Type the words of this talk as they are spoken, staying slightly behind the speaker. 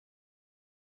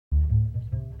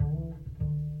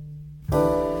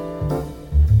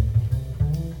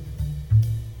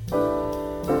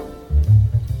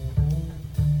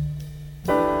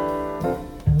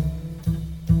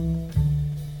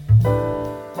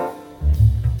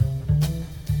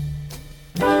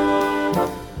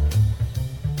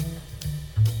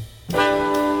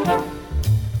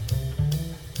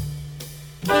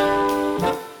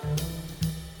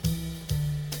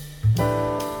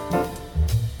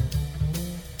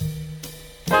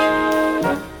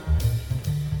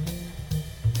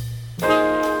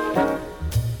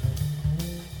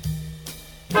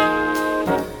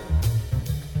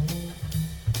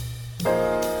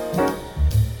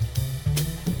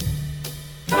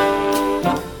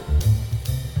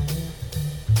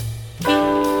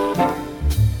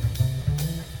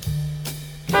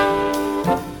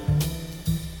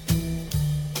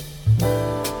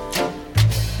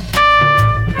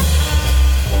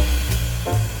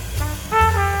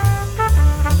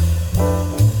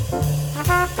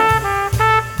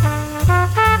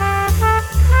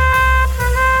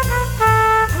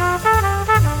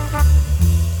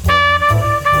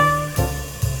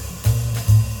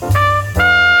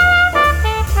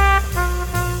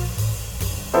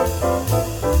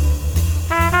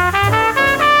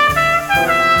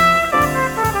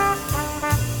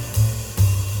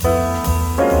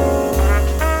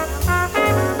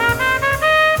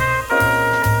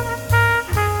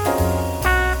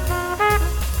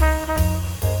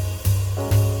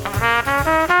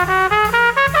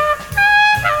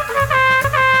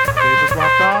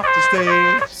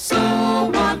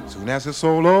As his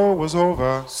solo was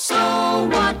over, so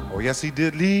what? Oh yes, he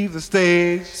did leave the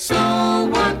stage, so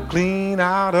what? Clean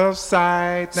out of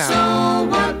sight now, so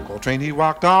what? Coltrane, he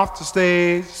walked off the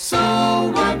stage,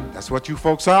 so what? That's what you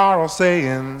folks are all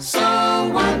saying,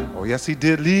 so what? Oh yes, he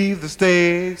did leave the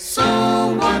stage,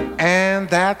 so what? And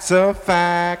that's a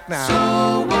fact now,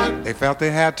 so what? They felt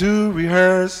they had to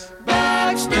rehearse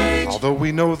backstage, although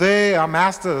we know they are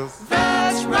masters,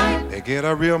 that's right. They get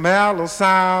a real mellow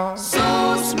sound,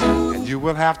 so smooth, and you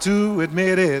will have to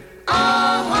admit it,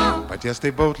 But yes,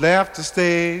 they both left the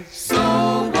stage,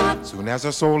 so what? Soon as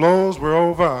their solos were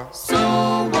over,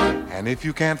 so what? And if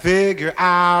you can't figure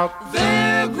out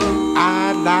their groove,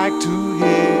 I'd like to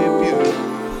hear you.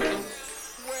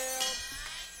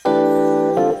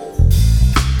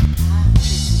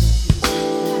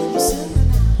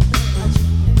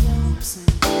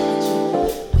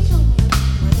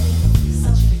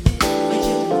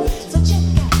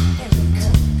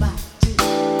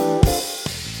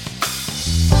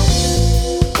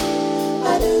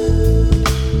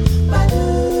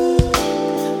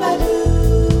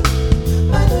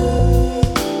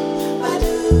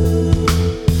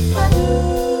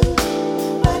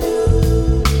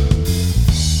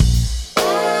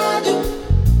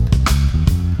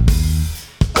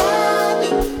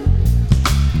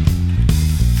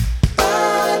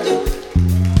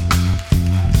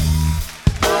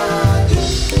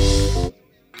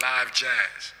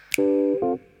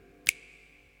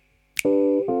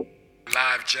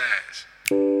 Live jazz.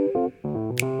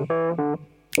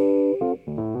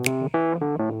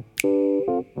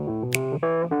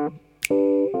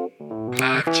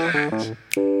 Live jazz.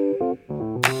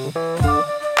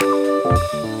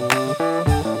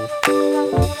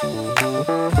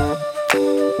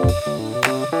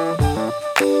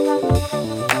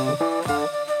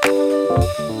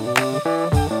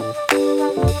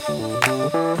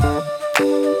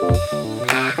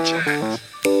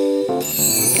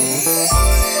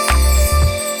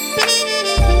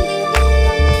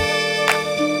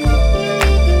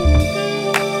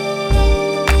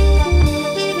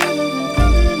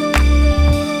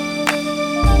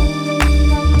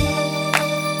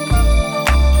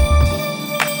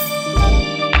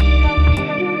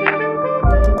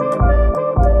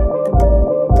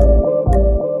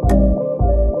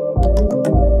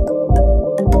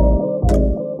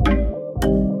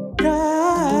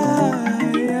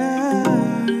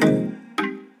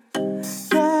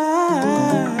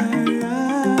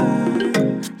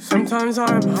 Sometimes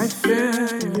I might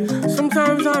fear,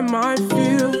 sometimes I might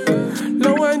feel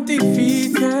low and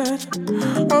defeated.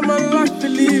 All my life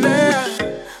believe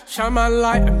it. Shine my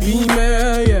light and beam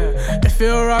it, yeah. It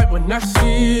feel right when I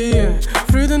see it.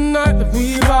 Through the night that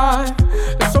we ride,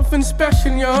 there's something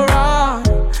special in your eye.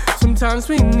 Sometimes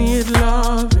we need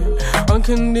love,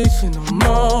 unconditional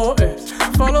motives.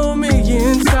 Follow me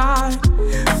inside,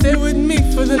 stay with me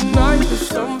for the night. There's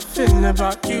something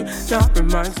about you that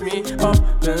reminds me of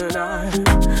the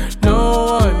night.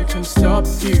 No one can stop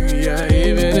you, yeah,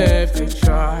 even if they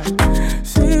try.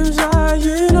 Seems like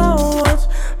you know what's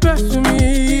best for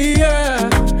me, yeah.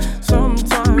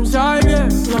 Sometimes I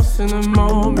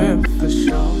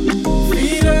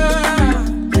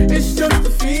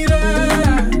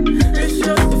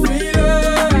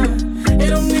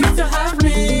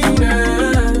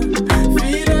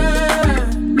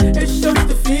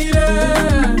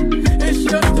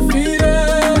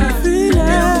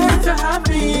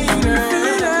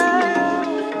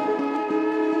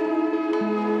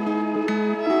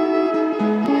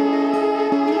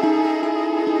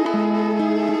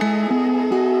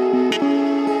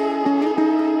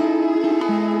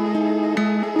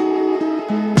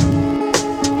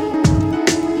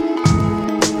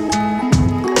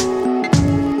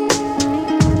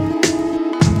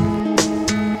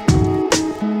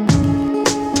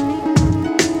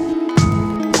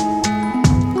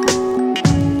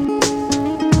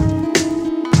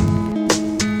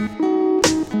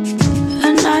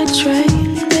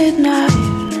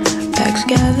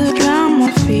the ground,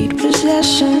 my feet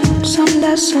possessions I'm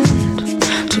destined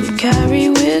to carry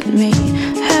with me,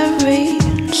 heavy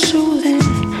and soothing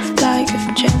like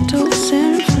a gentle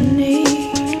symphony.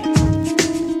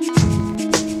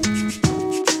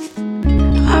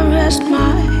 I rest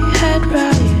my head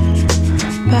right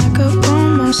back up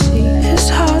on my seat. It's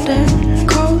hard and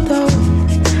cold though,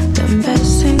 the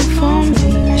best thing for me.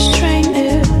 This train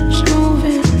is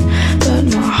moving, but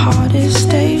my heart is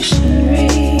stationary.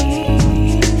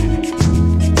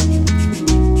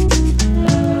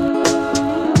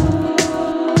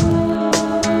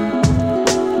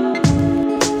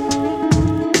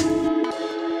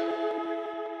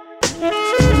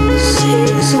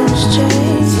 Seasons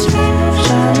change,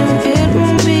 shining, it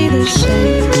won't be the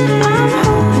same. I'm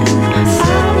hoping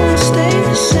I won't stay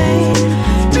the same.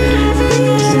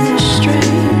 Reason is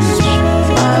strange,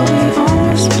 why we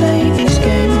always play these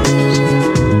games.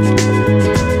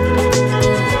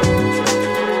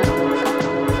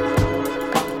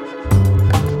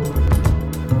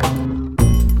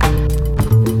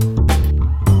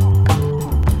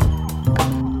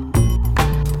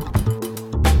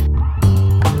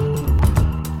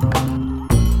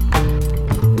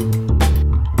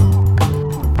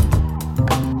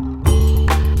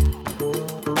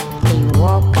 They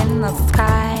walk in the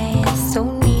sky, so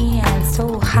near and so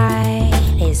high.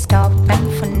 They stopping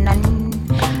for none,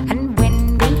 and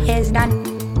when they is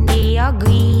done, they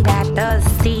agree that the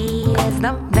sea is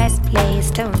the best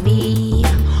place to be.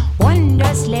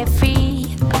 Wondrously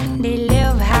free, they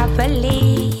live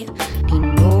happily. They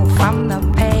know from the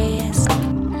past,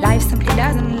 life simply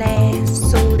doesn't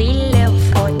last. So they live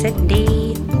for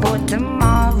today, for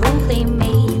tomorrow they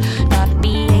may not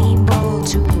be able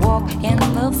to walk in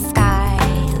the skies.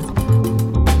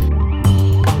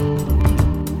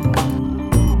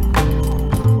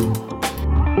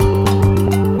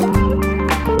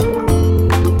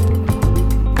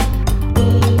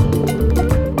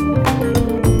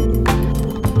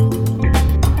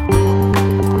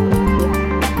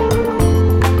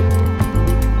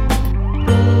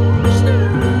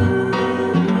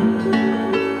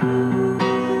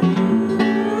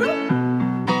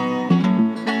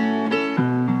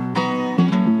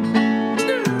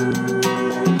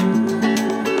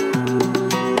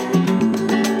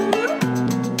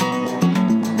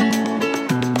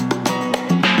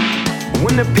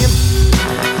 When the pimp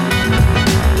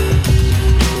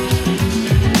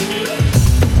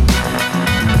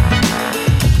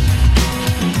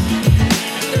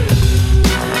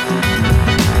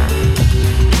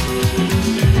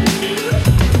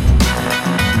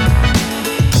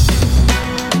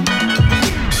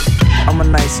I'm a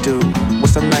nice dude with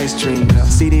some nice dreams.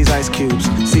 See these ice cubes,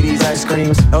 see these ice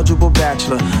creams. Eligible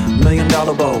bachelor, $1 million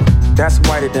bowl. That's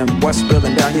whiter than what's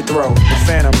spilling down your throat. The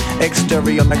phantom,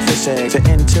 exterior like fish eggs, the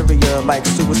interior like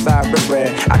suicide brick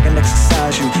red. I can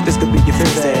exercise you, this could be your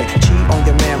phys ed. Cheat on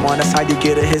your man, man, that's how you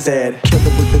get a his ad.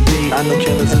 Killer with the beat, I know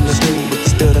killers in the street, but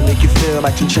still to make you feel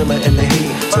like chinchilla in the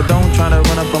heat. So don't try to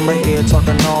run up on my head,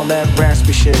 talking all that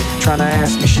raspy shit, trying to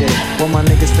ask me shit. When my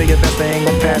niggas figure that they ain't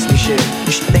gon' pass me shit,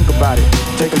 you should think about it,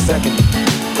 take a second.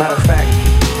 Matter of fact,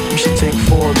 you should take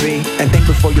 4B and think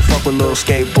before you fuck with little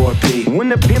skateboard P. When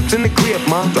the pimp's in the crib,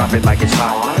 ma, drop it like it's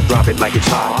hot, drop it like it's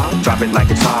hot, drop it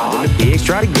like it's hot. When the pigs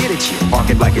try to get at you, park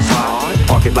it like it's hot,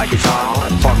 park it like it's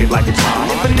hot, park it like it's hot.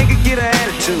 If a nigga get an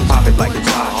attitude, pop it like it's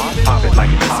hot, pop it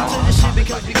like it's hot. Listen to the shit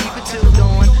because we keep it till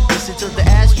dawn. Listen to the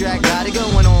ass track, got it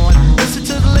going on. Listen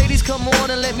to the ladies, come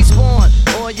on and let me spawn.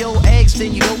 All your eggs,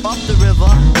 then you go up the river.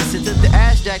 Listen to the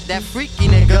ass jack, that freaky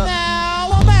nigga.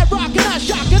 Now I'm at rockin', I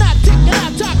shockin', I tickin',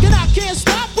 I talkin', I can't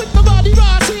stop with my body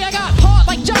rock. See, I got heart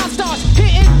like John Starks,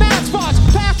 hitting mad spots.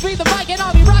 Pass me the mic and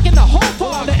I'll be rockin' the whole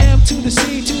part. The M to the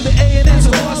C to the A and N's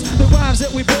of us. The rhymes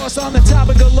that we boss on the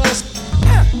topic of lust.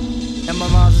 And my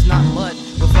rhymes is not mud,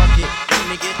 but fuck it, let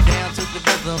me get down to the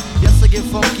rhythm. Yes, I get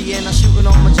funky and I'm shooting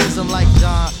on my chism like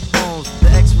John Holmes, the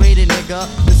X-rated nigga.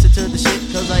 Listen to the shit,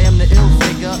 cause I am the ill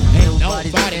figure. Ain't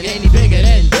nobody any bigger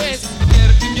than this. Get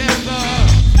it together.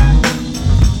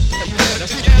 Get it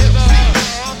together.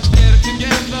 Get it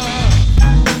together.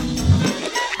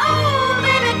 Oh,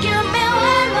 baby, give me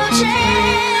one more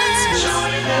chance.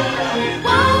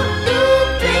 Won't you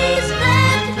please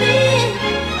let me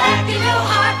back in your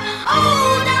heart?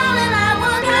 Oh, darling, I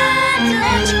would like to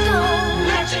let you go.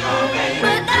 Baby.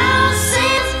 But now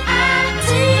since I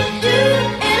see you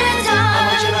in a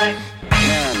dark,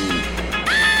 10,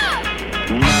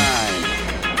 9,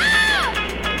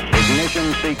 ignition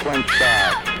sequence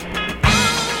start.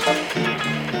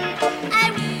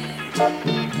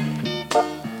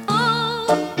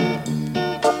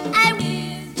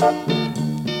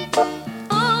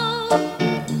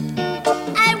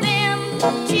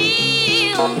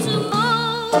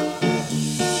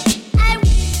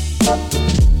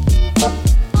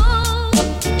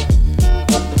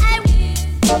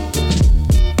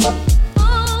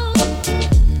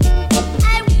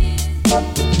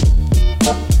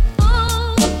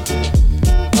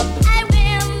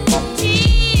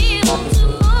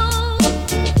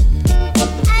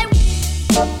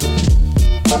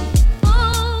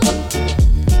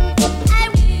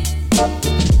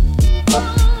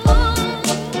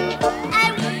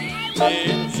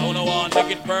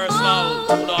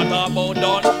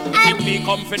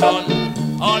 come for done.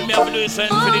 All me have to do is send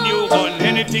for the new gun.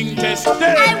 Anything test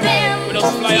dead. We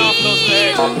just fly off those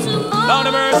legs. Down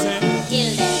the mercy.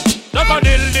 Duck a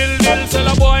dill, dill, dill. Sell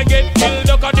a boy get killed.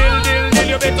 Duck a dill, dill, dill.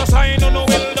 You better sign on the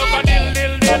will. Duck a dill,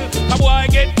 dill, dill. A boy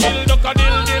get killed. Duck a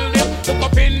dill, dill, dill. Look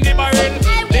up in the barrel.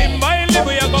 Limb by limb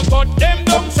we a go cut them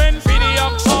down. Send for the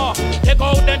oxa. Take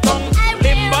out the tongue.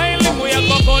 Limb by limb we a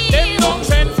go cut them down.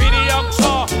 Send for the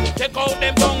oxa. Take out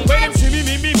them tongue. When them see me,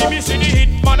 see the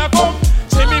hit man a come.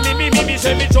 See me,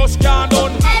 say me just can't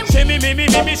done. See me,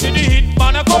 see the hit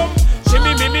man a come. See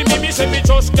me, say me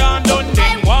just can't done.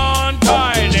 Them one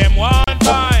time.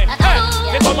 Hey,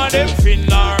 they come and them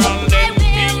funeral. Them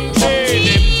things say.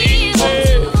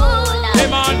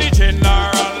 Them on the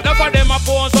general. Enough of them a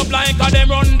pose up like a them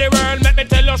run the world. Let me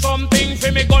tell you something.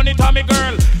 For me gun it a me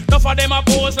girl. Enough of them a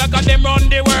pose like a them run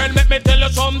the world. Let me tell you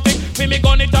something. For me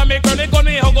gun it a me girl. Me gun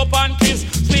me hug up and kiss.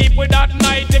 Sleep with that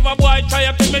night. If a boy try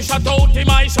to kill me, shut out in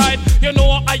my side. You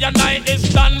know I and I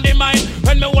is dynamite.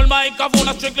 When me hold my microphone,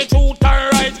 I strictly truth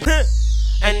and right.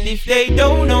 And if they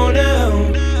don't know now,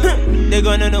 they're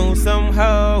gonna know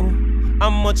somehow.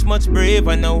 I'm much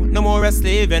braver now. No more a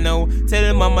slave, you know.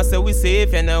 Tell mama say we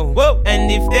safe, you know. Whoa.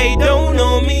 And if they don't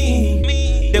know me,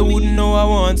 they wouldn't know I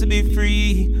want to be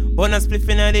free. Wanna spliff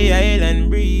in the island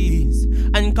breeze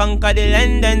and conquer the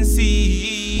land and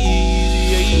sea.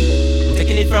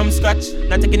 Taking it from scratch,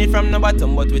 not taking it from the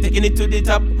bottom, but we're taking it to the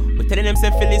top. We're telling them say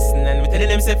fi listen and we're telling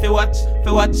them say fi watch.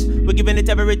 We're giving it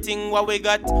everything what we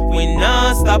got. We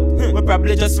not stop, we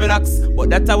probably just relax. But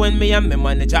that's when me and my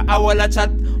manager I will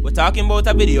chat. We're talking about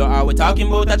a video or we're talking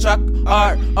about a track.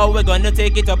 Or we're gonna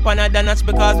take it up another notch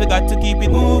because we got to keep it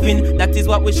moving. That is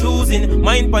what we're choosing.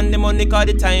 Mind pon the money cause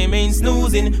the time ain't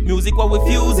snoozing. Music what we're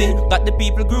fusing. Got the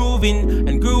people grooving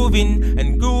and grooving.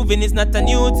 And grooving is not a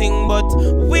new thing, but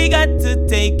we got to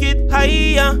take it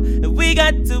higher. We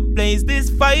got to blaze this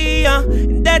fire.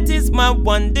 And that is my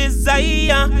one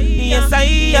desire. Yes, I.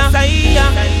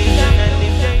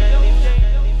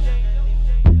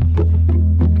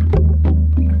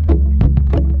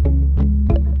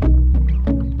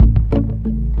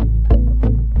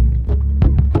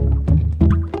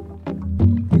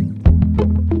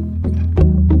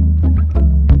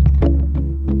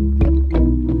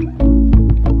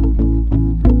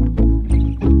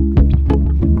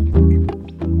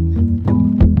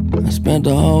 Spent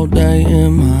the whole day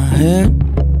in my head.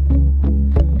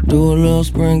 Do a little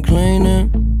spring cleaning.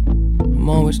 I'm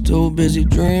always too busy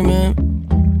dreaming.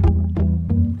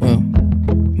 Well,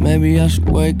 maybe I should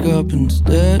wake up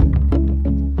instead. A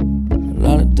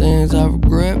lot of things I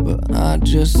regret, but I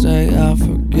just say I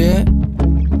forget.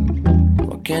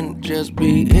 Why can't it just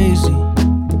be easy?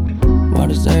 Why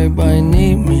does everybody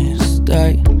need me to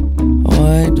stay? Oh,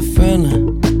 I hate the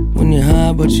feeling when you're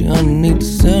high but you're underneath the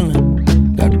ceiling.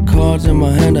 Got the cards in my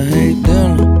hand, I hate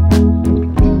dealing.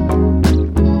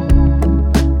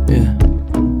 Yeah.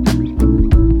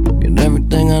 Get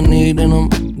everything I need and I'm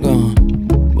gone.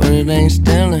 But it ain't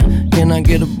stealing. Can I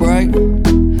get a break?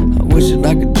 I wish that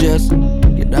I could just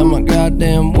get out my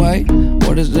goddamn way.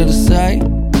 What is there to say?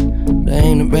 There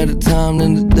ain't a better time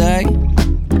than today.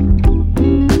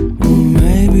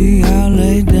 Maybe I'll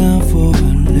lay down for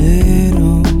a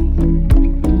little.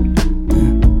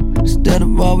 Instead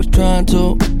of always trying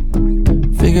to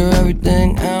figure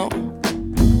everything out,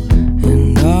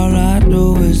 and all I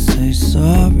do is say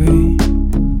sorry.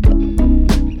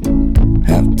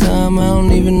 Half the time I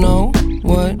don't even know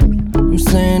what I'm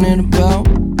saying it about.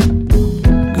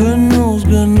 Good news,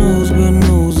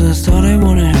 that's all they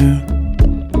wanna hear.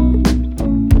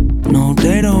 No,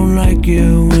 they don't like it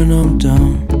when I'm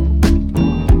down.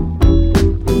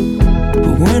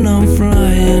 But when I'm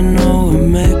flying, oh, it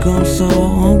make them so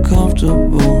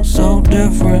uncomfortable, so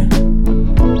different.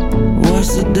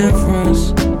 What's the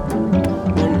difference?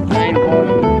 When it ain't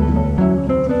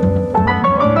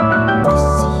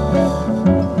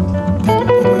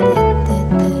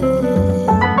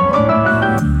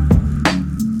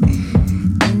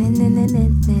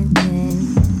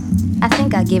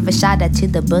I give a shout out to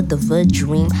the birth of a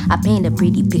dream. I paint a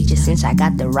pretty picture since I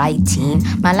got the right team.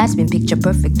 My life's been picture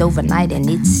perfect overnight, and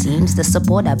it seems the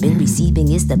support I've been receiving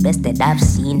is the best that I've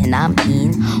seen, and I'm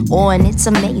in. Oh, and it's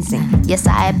amazing. Yes,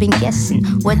 I have been guessing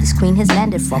where this queen has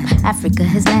landed from. Africa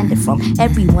has landed from.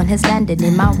 Everyone has landed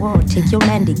in my world. Take your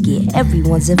landing gear.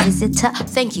 Everyone's a visitor.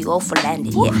 Thank you all for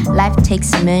landing here. Life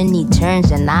takes many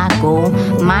turns, and I go.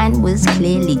 Mine was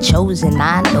clearly chosen,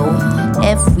 I know.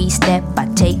 Every step I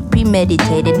take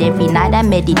premeditated. Every night I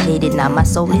meditated. Now my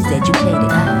soul is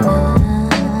educated.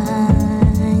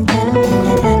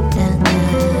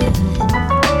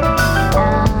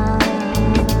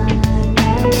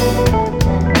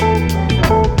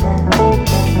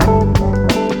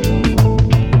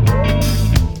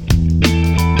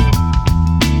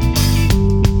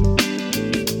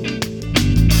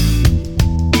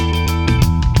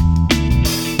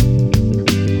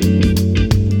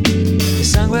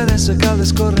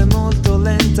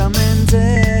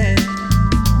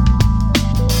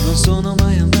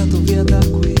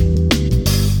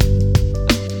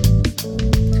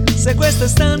 queste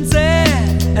stanze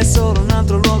è solo un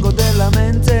altro luogo della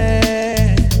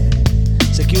mente.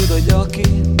 Se chiudo gli occhi,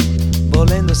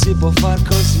 volendo si può far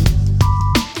così.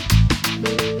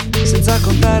 Senza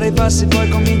contare i passi poi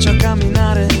comincio a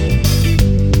camminare.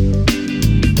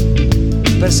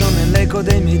 Perso nell'eco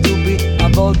dei miei dubbi, a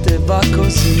volte va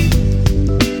così.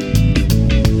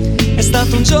 È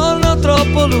stato un giorno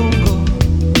troppo lungo,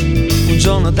 un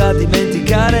giorno da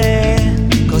dimenticare.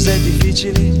 Cose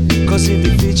difficili, così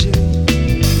difficili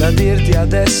da dirti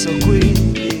adesso qui.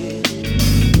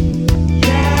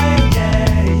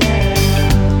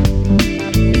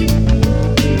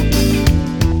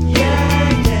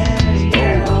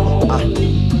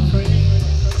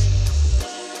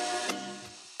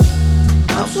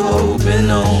 I'm swooping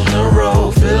on the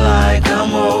road, feel like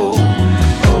I'm old.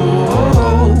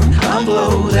 Oh, I'm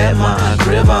blowed at my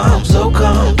crib, I'm so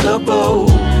comfortable.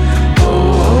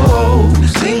 Oh,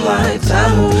 seem like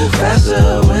time moves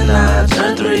faster when I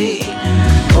turn 3.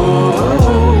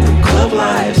 Oh, club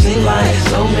life seem like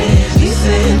so many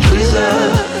centuries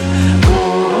up.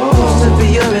 Oh, used to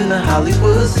be up in the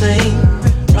Hollywood scene.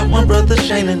 Rock my brother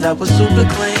Shane and that was super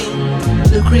clean.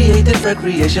 The creative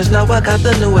recreations, now I got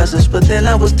the new essence, but then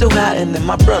I was too hiding in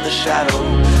my brother's shadow.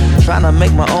 Trying to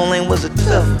make my own lane was a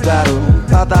tough battle.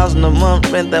 5,000 a month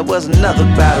rent, that was another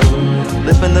battle.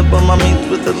 Living up on my means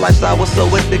with the lifestyle was so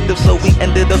addictive, so we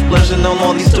ended up splurging on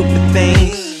all these stupid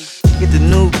things. Get the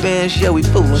new Benz, yeah, we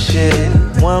fooling shit.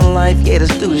 One life, yeah,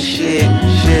 let's do this shit.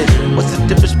 What's the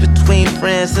difference between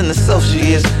friends and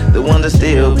associates? The one that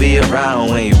still be around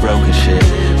when you broke and shit.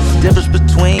 What's the difference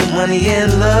between money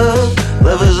and love?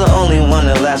 Love is the only one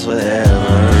that lasts forever.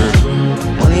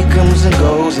 Money comes and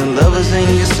goes, and love is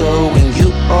in your soul. When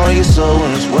you are your soul,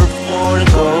 and it's worth more than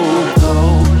gold.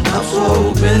 I'm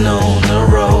swooping on the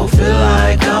road, feel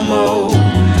like I'm old.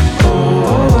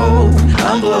 Oh,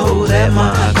 I'm blowed at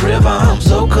my crib, I'm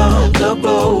so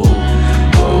comfortable.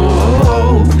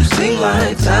 Oh, seem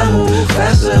like time moves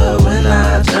faster when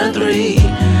I turn 3.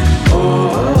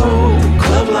 Oh,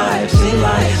 club life seem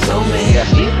like so many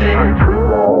centuries.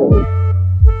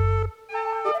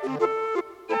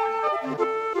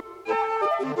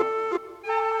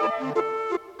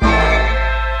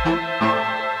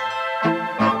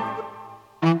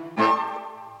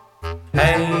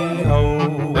 Hey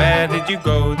ho, where did you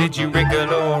go? Did you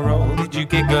wriggle or roll? Did you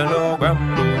giggle or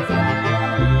grumble?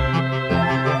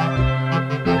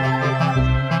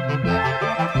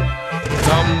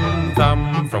 Tom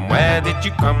Thumb, from where did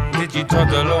you come? Did you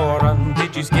toddle or run?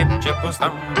 Did you skip, jump or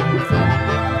stumble?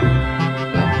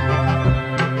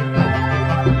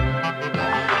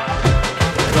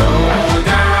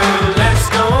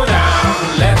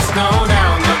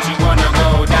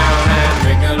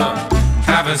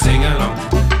 Sing along,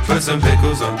 put some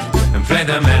pickles on, and play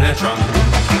the mellotron.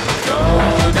 Go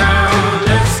down,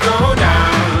 let's go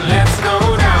down, let's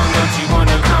go down. Don't you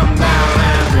wanna come down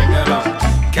and ring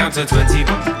along? Count to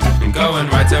 21 and go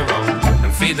and right or wrong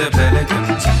and feed the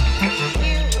pelicans.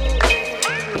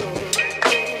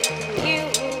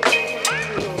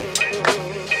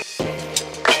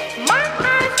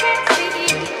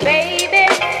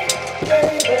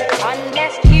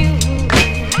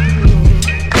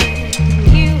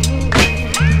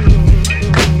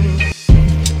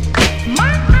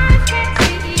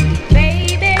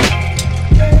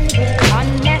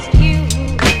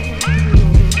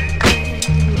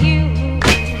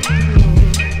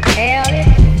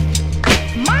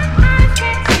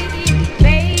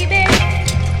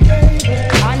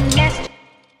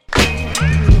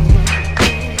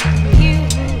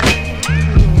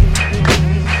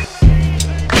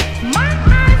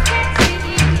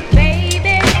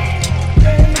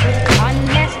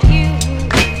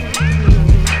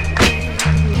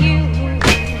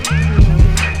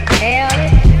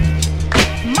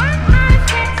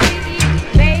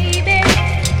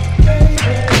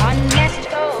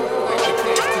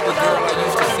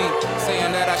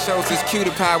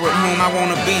 With whom I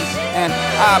wanna be, and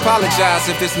I apologize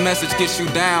if this message gets you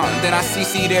down. Then I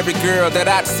CC'd every girl that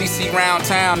I'd CC round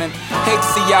town, and hate to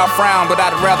see y'all frown, but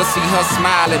I'd rather see her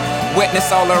smiling.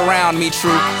 Wetness all around me,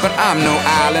 true, but I'm no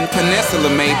island, peninsula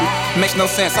maybe. Makes no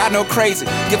sense, I know crazy.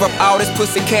 Give up all this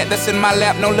pussy cat that's in my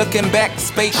lap, no looking back.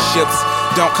 Spaceships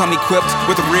don't come equipped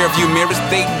with rear view mirrors,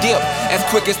 they dip as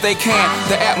quick as they can.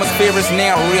 The atmosphere is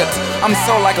now ripped. I'm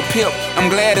so like a pimp, I'm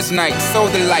glad it's night. So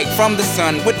the light from the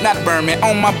sun would not burn me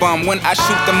on my bum when I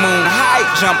shoot the moon. High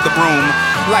jump the broom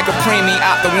like a preemie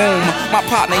out the womb. My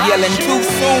partner yelling too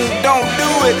soon, don't do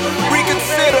it.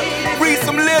 Reconsider, read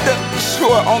some litter.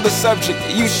 Sure on the subject,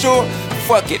 you sure?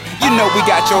 Fuck it, you know we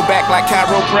got your back like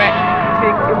chiropractic.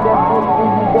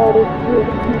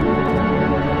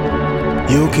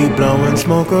 You keep blowing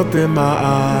smoke up in my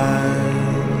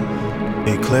eyes.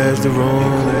 It clears the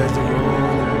room.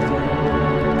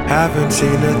 Haven't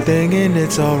seen a thing and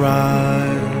it's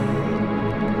alright.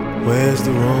 Where's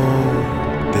the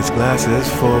room? This glass is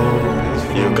full.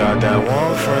 You got that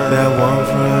one friend,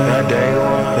 that day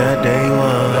one,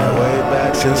 that way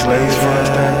back since late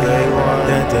first, that day one.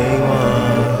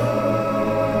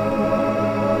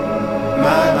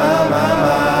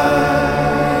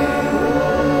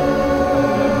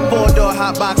 Four-door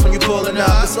hot box when you pulling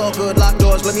up. It's all good, lock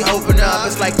doors, let me open up.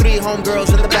 It's like 3 homegirls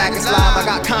in the back, it's live. I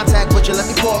got contact with you, let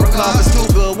me pour a cup. It's too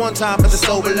good, one time for the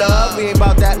sober love. We ain't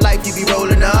about that life, you be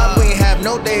rolling up. We ain't have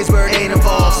no days where it ain't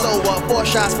involved. So what, 4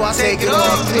 shots before I take it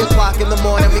off. 3 o'clock in the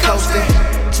morning, we coasting.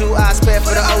 2 eyes spare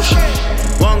for the ocean.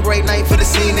 1 great night for the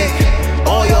scenic.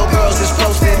 All your girls is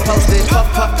posted, puff,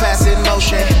 pass in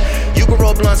motion. You can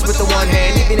roll blunts with the one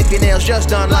hand, even if your nails just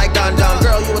done like done.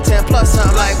 Girl, you a 10 plus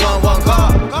something like 1 go.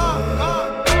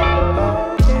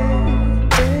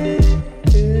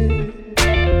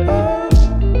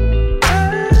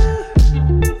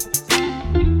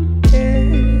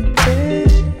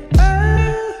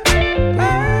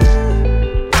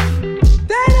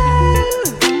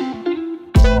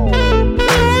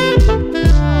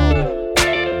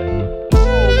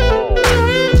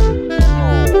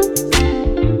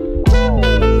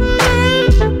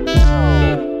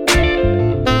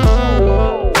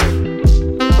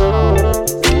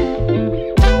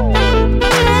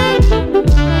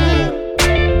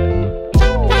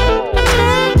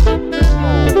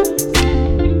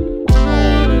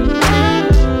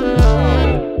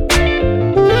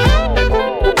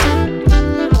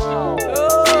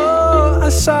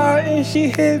 She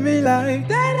hit me like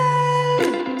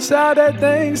that. Saw that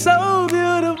thing so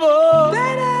beautiful.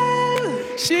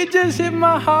 She just hit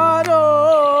my heart,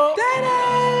 oh.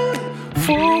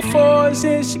 Full force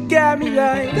and she got me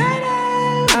like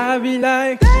I be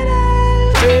like,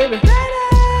 baby,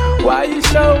 why you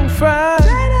so fine?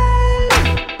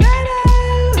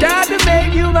 Got to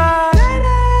make you mine.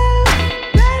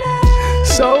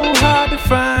 So hard to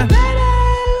find.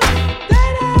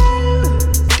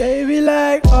 Baby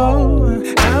like, oh,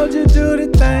 how'd you do the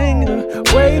thing? The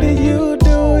way that you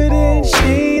do it and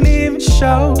she ain't even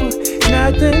show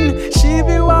nothing. She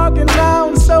be walking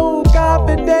around so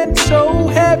confident, so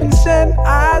heaven sent.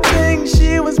 I think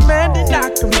she was meant to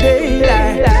knock them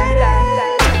daylight.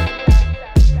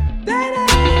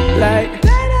 Like,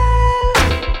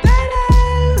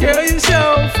 girl, you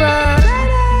so fine.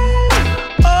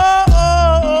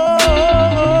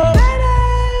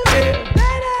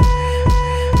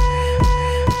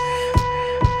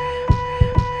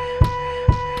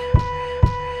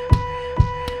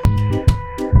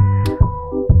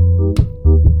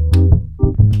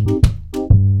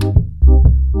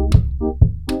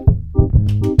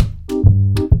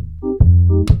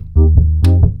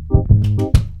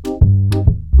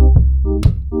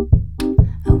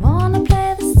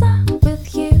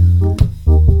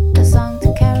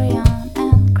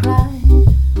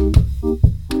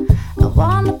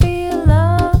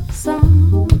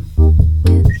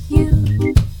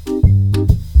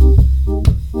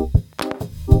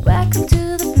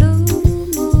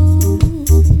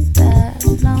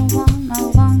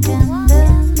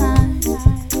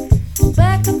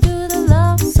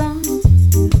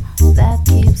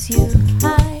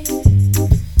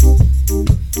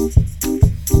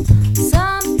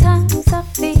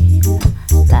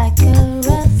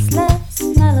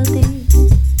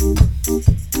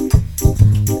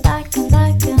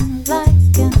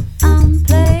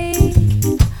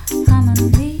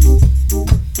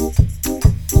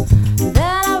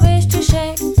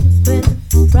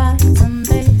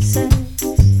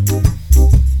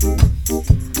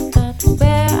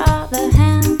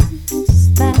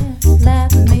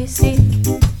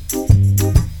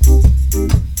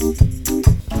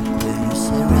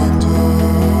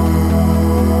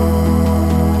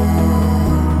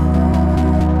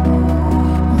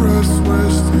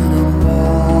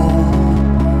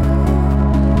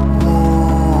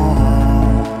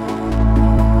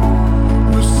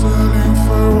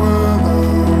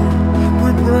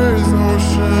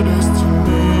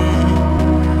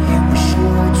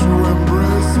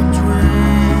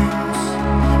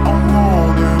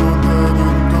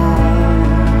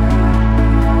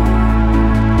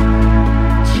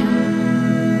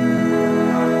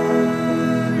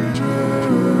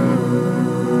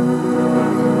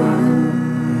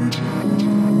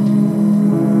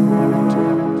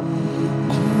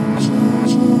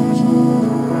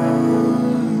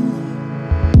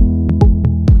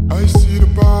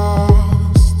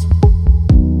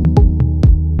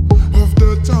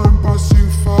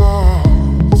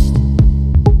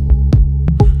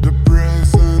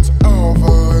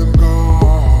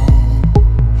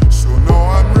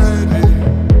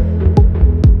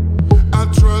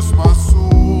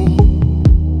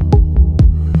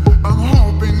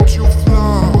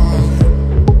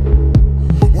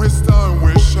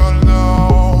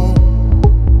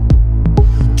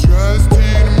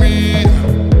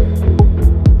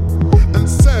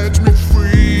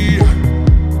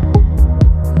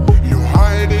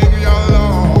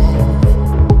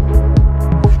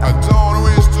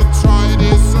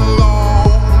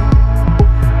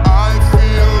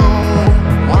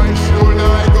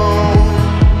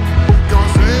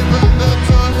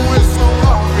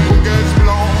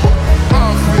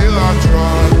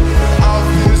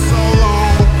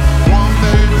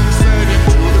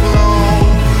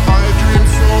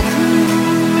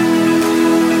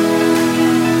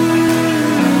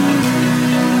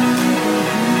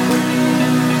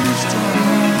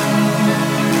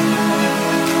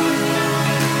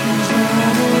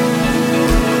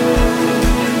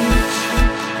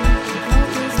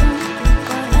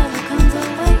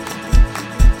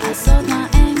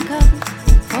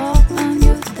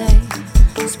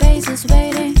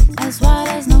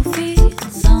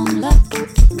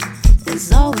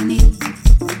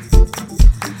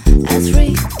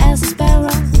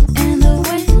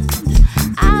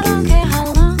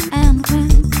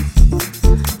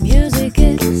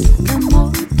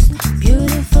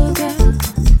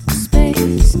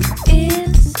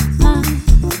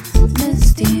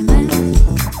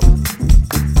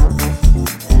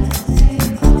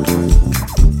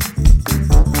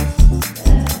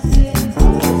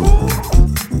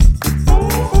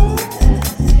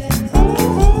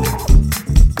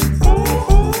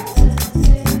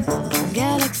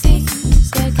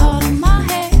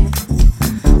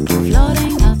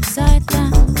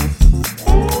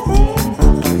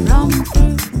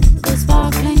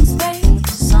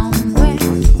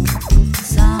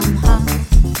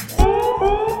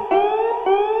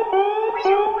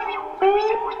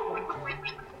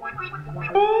 Space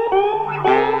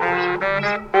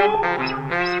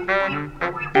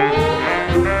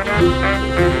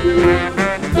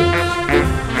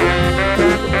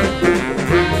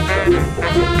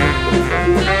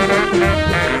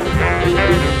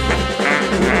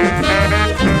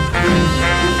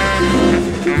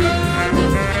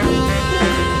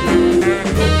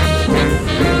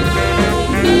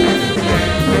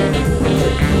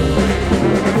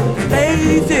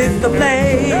is the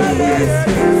place.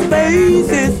 Space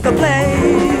is the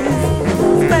place.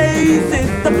 Space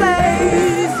is the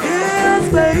place. Yeah,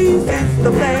 space is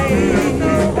the place.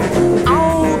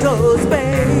 Outer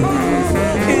space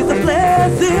is a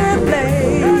pleasant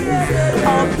place.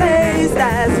 A place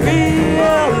that's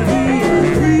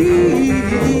really free.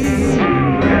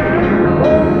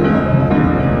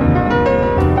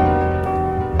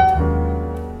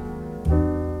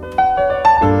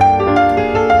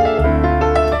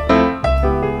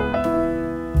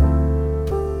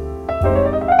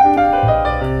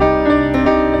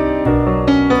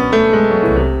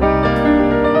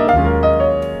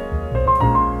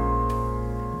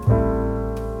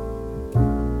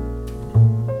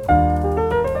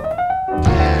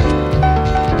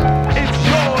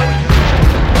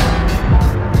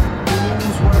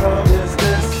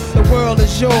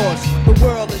 Yours, the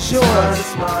world is yours.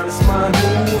 It's mine, it's mine,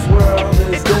 whose world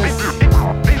is this?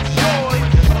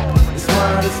 It's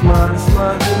mine, it's mine, it's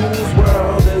mine, whose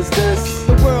world is this?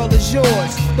 The world is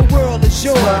yours, the world is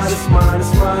yours. It's mine,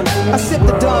 it's mine, I sip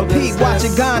the Don P,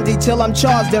 watching Gandhi till I'm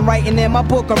charged and writing in my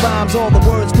book of rhymes. All the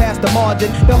words past the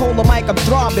margin. The whole of mic I'm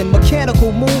throbbing,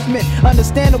 mechanical movement,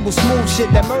 understandable smooth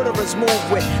shit that murderers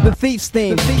move with. The thief's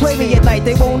theme. Play me at night,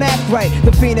 they won't act right.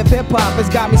 The fiend of hip hop has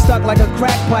got me stuck like a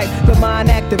crack pipe. The mind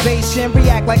activation,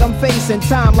 react like I'm facing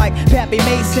time like Pappy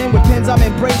Mason. With pins I'm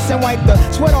embracing, wipe the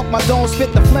sweat off my dome,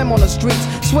 spit the phlegm on the streets.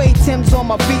 Suede Timbs on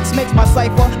my beats makes my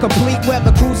cipher complete.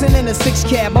 Weather cruising in a 6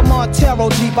 cab, I'm on Taro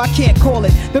Jeep, I can't call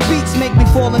it. The beats make me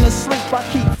falling asleep, I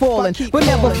keep falling, but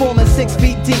never falling 6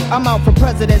 feet deep. I'm out for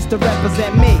presidents to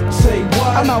represent me. Say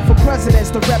what? I'm out for presidents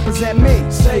to represent me.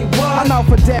 Say what? I'm out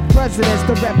for dead presidents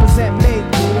to represent me.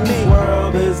 Whose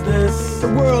world is this? The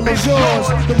world is yours,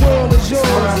 the world is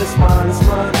yours. It's mine, it's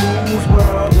mine, whose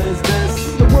world is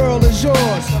this? The world is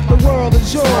yours, the world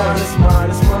is yours. It's mine,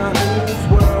 it's mine, whose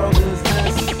world is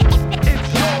this?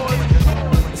 It's yours.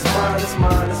 It's mine, it's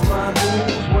mine, it's mine,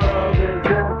 whose world is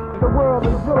this? The world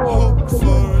is yours. Hope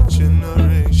for a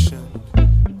generation,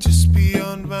 just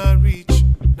beyond my reach,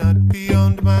 not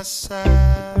beyond my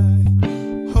sight.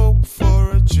 Hope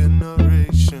for a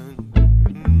generation.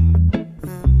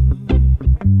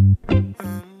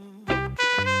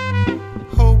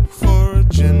 Hope for a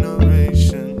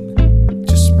generation,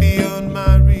 just beyond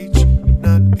my reach,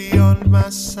 not beyond my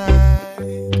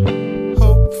sight.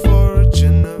 Hope for a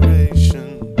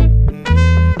generation.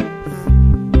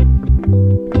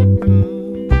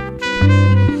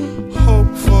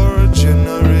 Hope for a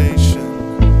generation,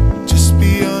 just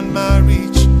beyond my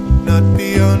reach, not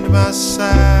beyond my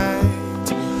sight.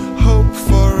 Hope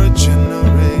for a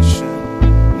generation.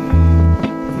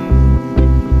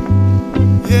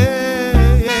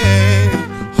 Yeah, yeah.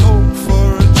 Hope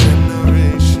for a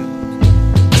generation,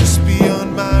 just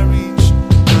beyond my reach,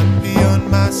 not beyond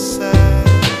my sight.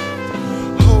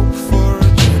 Hope for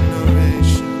a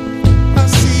generation. I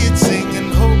see it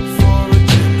singing, hope for a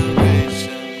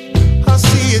generation. I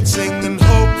see it singing,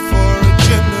 hope for a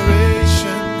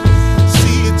generation.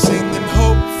 See it singing,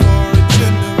 hope for a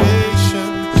generation.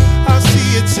 I see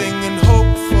it singing,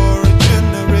 hope for a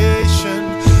generation.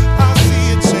 I see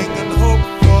it singing, hope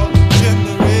for a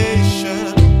generation.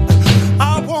 I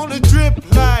wanna drip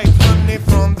like honey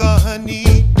from the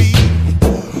honeybee.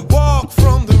 Walk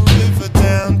from the river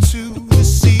down to the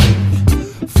sea.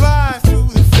 Fly through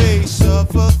the face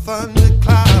of a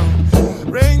thundercloud.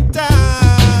 Rain down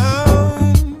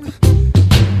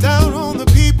on the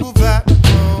people that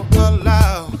won't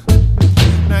allow.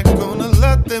 Not gonna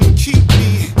let them keep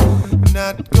me.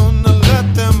 Not gonna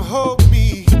let them hold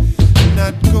me.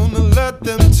 Not gonna let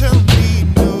them tell me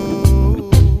no.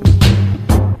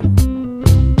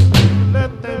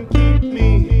 Let them keep me.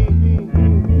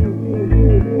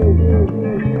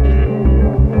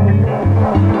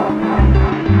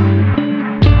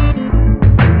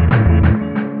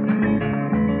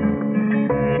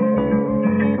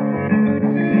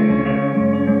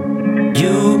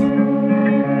 You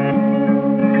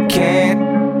can't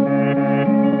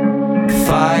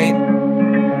fight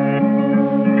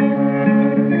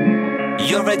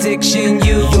addiction,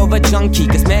 you're a junkie.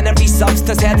 Cause man, every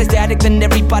substance has its addict, and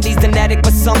everybody's an addict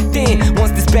for something.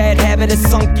 Once this bad habit is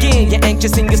sunk in, you're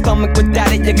anxious in your stomach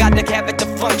without it, you got to have it to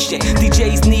function.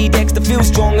 DJs need X to feel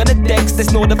strong on the decks. They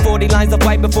snore the 40 lines of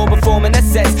white before performing their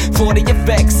sets. For the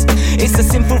effects, it's a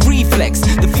simple reflex.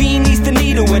 The fiend needs the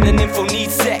needle when an info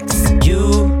needs sex.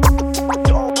 You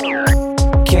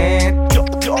can't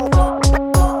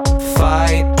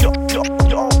fight.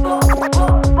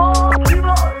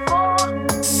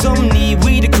 Some need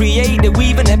we to create it,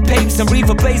 weaving at pace and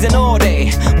reefer blazing all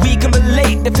day. We can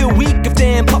relate, they feel weak if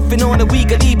they're puffing on a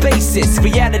weekly basis.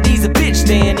 Reality's a bitch,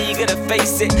 they ain't eager to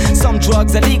face it. Some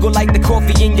drugs are legal like the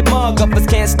coffee in your mug. Others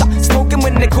can't stop smoking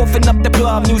when they're coughing up the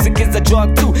blood. Music is a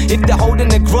drug too. If they're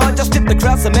holding a grudge, I'll strip the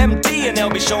crowd some MD and they'll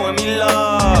be showing me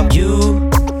love. You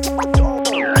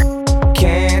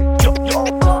can't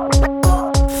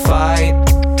fight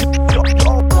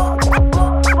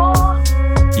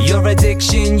your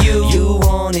addiction, you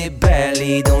want it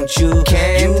badly, don't you? You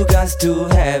got to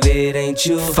have it, ain't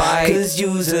you? Fight, cause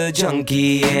you's a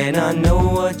junkie and I know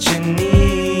what you need.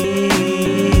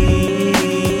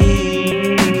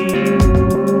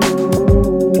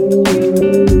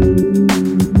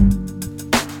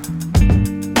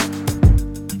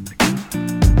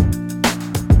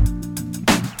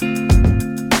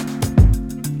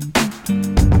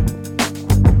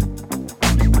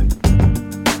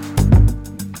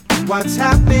 What's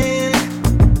happening?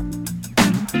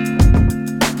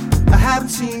 I haven't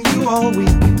seen you all week.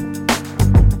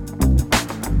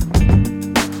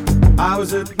 I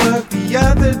was at work the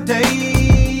other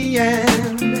day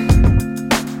and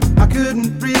I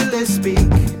couldn't really speak.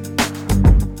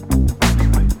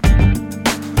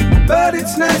 But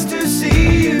it's nice to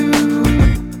see you,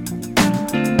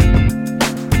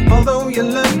 although you're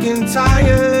looking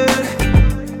tired.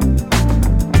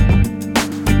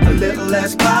 A little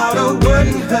less powder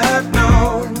wouldn't hurt,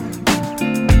 no.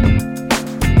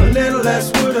 A little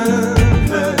less wouldn't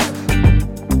hurt.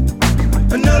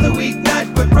 Another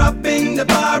weeknight, we're propping the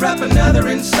bar up. Another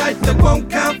insight that won't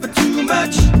count for too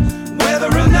much. Whether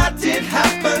or not it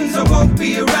happens, I won't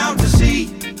be around to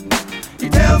see. He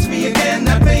tells me again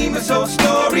that famous old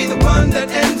story, the one that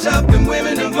ends up in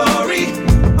women and glory.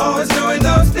 Always knowing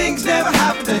those things never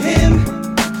happen to him.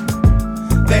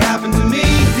 They happen to me,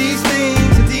 these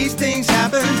things, and these things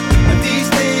happen. And these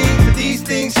things, and these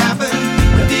things happen.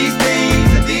 And these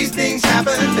things, and these things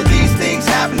happen. And these things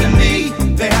happen to me.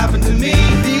 They happen to me,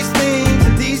 these things,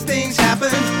 and these things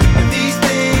happen. And these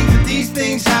things, and these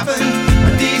things happen.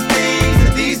 And these things,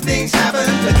 and these things happen.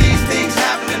 And these things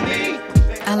happen to me.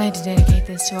 I like to dedicate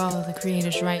this to all of the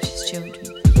Creator's righteous children.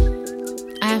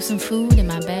 I have some food in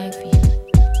my bag for you.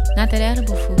 Not that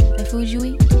edible food, that food you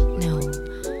eat? No.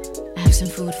 I have some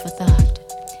food for thought.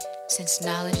 Since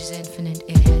knowledge is infinite,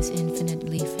 it has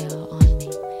infinitely fell on me.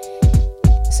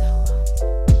 So,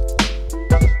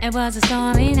 it was a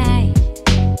stormy night.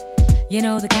 You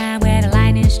know the kind where the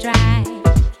lightning strike.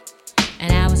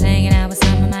 And I was hanging out with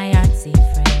some of my artsy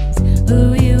friends.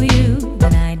 Ooh, you. The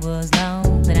night was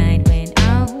long, the night went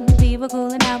on. We were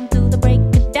cooling out until the break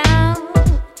of dawn.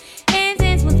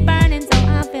 Incense was burning, so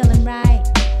I'm feeling right.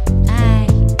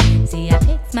 I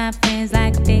picked my friends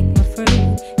like I picked my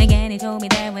fruit. Again, he told me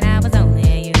that when I was only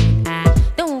a youth, I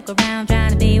don't walk around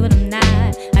trying to be what I'm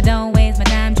not. I don't waste my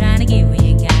time trying to get what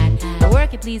you got. I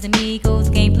work at pleasing me, cause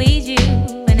I can't please you.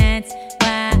 And that's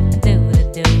why I do what I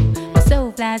do. My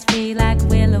soul flies free like a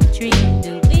willow tree.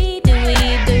 Do we, do we,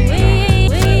 do we?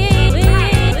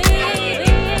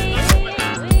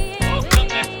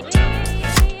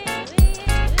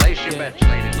 Place your bets,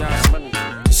 ladies and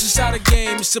gentlemen. This is how the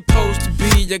game is supposed to be.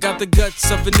 I got the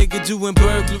guts of a nigga doing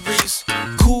burglaries.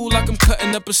 Cool like I'm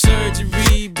cutting up a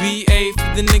surgery. BA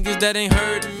for the niggas that ain't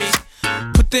heard of me.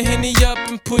 Put the Henny up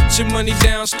and put your money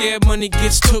down. Scared money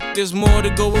gets took, there's more to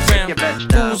go around.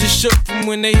 Fools are shook from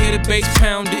when they hear the bass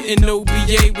pound. Didn't know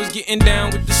BA was getting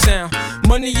down with the sound.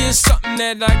 Money is something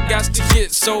that I got to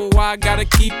get, so I gotta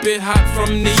keep it hot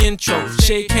from the intro.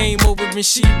 Shay came over and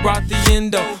she brought the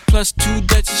endo. Plus 2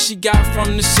 Dutchies she got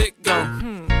from the sit-go.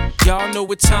 Y'all know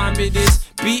what time it is.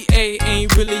 BA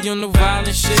ain't really on no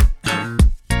violent shit.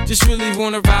 Just really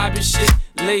wanna vibe and shit.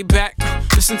 Lay back,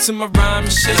 listen to my rhyme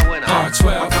and shit. R12.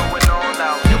 We're going all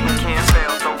out, and we can't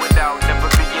fail. Throw it out, never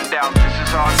be in doubt. This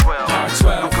is R12.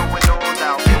 R12. We're going all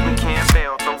out, and we can't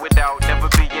fail. Throw it out, never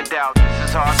be in doubt. This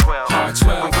is R12.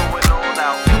 R12. We're going all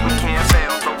out, and we can't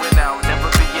fail. Throw it out, never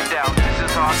be in doubt. This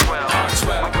is R12. R12.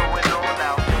 We're going all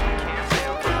out, and we can't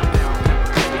fail.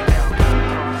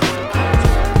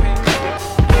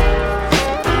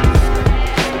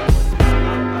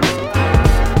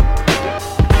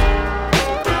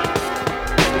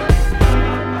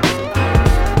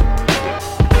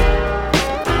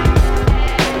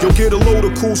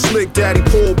 cool slick, daddy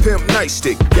Paul pimp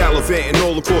nightstick. Gallivanting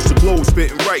all across the globe,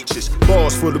 spitting righteous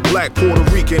bars for the black, Puerto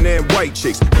Rican, and white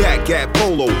chicks. Back at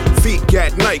polo, feet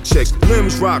gat night checks.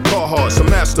 Limbs rock Carhartts, a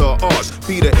master of arts.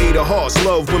 Be the eight of hearts,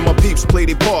 love when my peeps play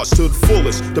their parts to the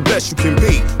fullest. The best you can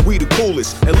be, we the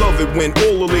coolest. And love it when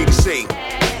all the ladies say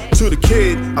to the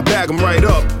kid, I bag him right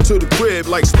up to the crib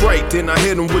like Sprite. Then I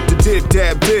hit him with the dib,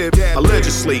 dab, dib. I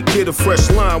legislate, get a fresh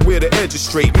line where the edge is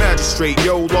straight. Magistrate,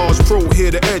 yo, laws pro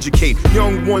here to educate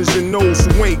young ones and those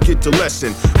who ain't get the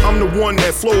lesson. I'm the one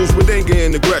that flows with anger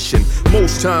and aggression.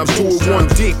 Most times, 2 or 1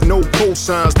 deep, no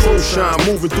cosigns, pro shine.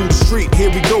 Moving through the street,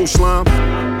 here we go, slime.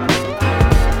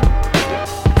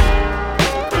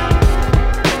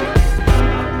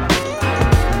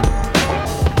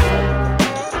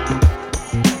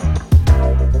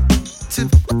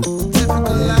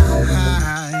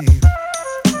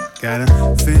 Got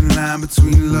a thin line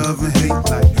between love and hate,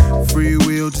 like free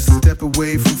will, just a step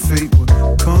away from fate.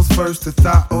 What comes first, the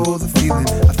thought or the feeling?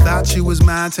 I thought she was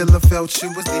mine till I felt she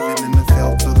was leaving, and I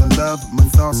felt all the love, but my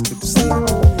thoughts kept sleeping.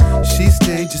 She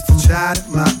stayed just to try to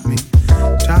mock me.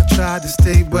 Tried to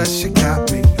stay, but she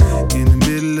got me in the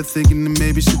middle of thinking that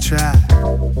maybe she tried,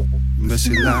 but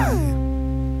she lied.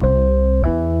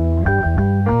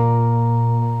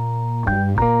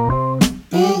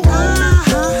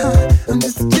 I'm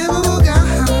just a typical guy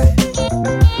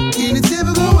in a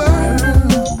typical world,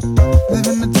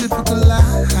 living a typical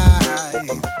life.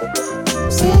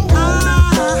 See,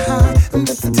 I'm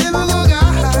just a typical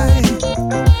guy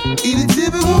in a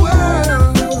typical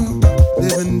world,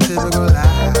 living a typical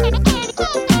life.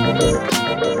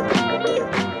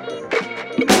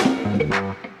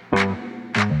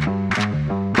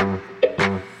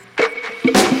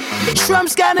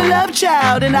 Trump's got a love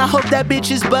child, and I hope that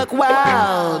bitch is buck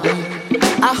wild.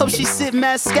 I hope she sip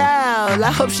mezcal.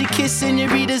 I hope she kiss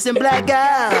senoritas and black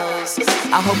gals.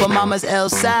 I hope her mama's El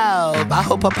Sal. I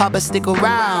hope her papa stick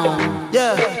around.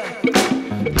 Yeah.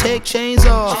 Take chains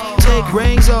off, take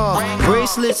rings off,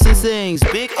 bracelets and things,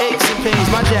 big aches and pains.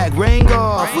 My jack rang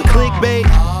off with clickbait.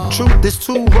 Truth is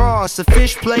too raw, it's a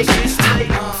fish plate.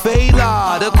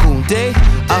 Fela, the Kunde,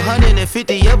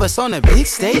 150 of us on a big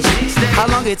stage. How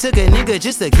long it took a nigga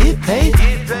just to get paid?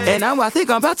 And now I think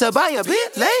I'm about to buy a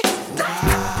bit late.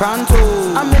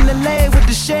 Pronto, I'm in the lane with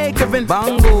the shaker and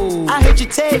bongo. I heard you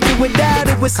take it without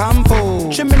it was compo.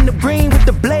 Trimming the green with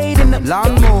the blade and the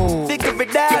lawnmower. Figure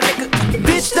it out, nigga.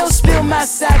 Bitch, don't spill my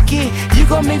sake. You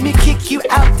gon' make me kick you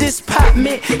out this pot,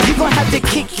 man. You gon' have to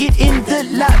kick it in the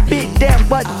lobby. Damn,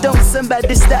 but don't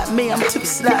somebody stop me, I'm too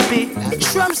sloppy.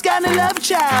 Trump's got a love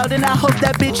child, and I hope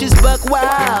that bitch is buck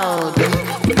wild.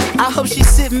 I hope she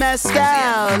sip mezcal.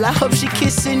 I hope she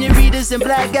kiss senoritas and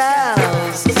black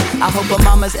gals. I hope her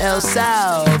mama's El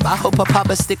Sal. I hope her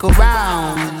papa stick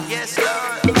around. Yes,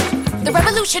 Lord. The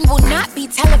revolution will not be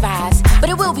televised, but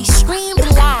it will be streamed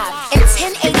live in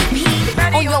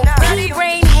 1080p on your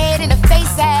pea-brain head and a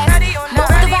face ass. No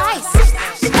device.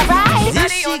 Alright?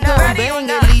 This shit gon' bang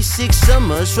at least 6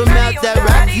 summers from out that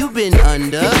rock you been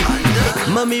under.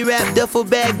 Mummy wrapped duffel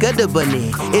bag gutter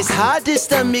bunny. It's hard to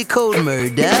stomach cold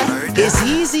murder. It's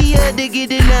easier to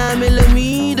get a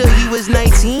 9mm. He was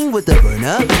 19 with a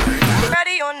burner.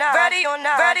 Ready or not, ready or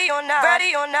not, ready or not,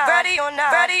 ready or not, ready or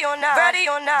not, ready or not, ready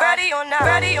or not, ready or not,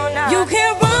 ready or not. You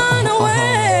can't run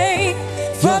away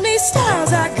from these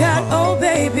styles I got, oh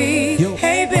baby.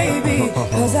 Hey baby,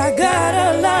 cause I got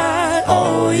a lot,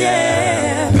 oh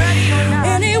yeah.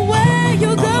 Anywhere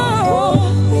you go,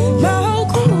 my whole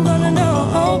crew gonna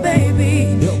know, oh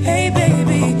baby. Hey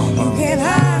baby, you can't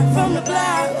hide from the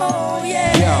block, oh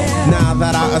yeah. Yo, now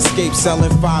that I escaped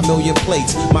selling 5 million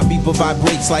plates, my beeper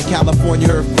vibrates like California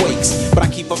earthquakes. But I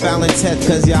keep a balanced head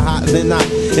cause you're hot than not.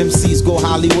 MCs go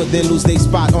Hollywood, then lose they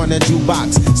spot on the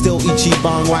jukebox. Still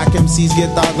Ichiban, whack MCs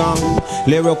get doggone.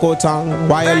 Lyrical tongue,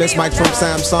 wireless mic from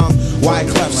Samsung.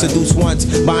 Wyclef seduced once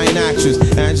by an actress.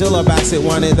 Angela Bassett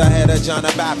wanted the head of John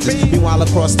the Baptist. Meanwhile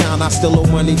across town I still owe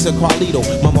money to Carlito.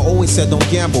 Mama always said don't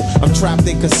gamble, I'm trapped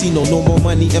in casino. No more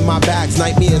money in my bags,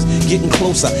 nightmares getting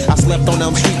closer. I slept on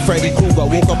Elm Street, Freddy Krueger.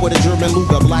 Woke up with a German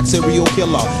Luger, black serial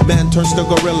killer. Man turns to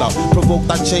gorilla. Provoked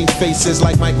I change faces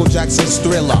like Michael Jackson's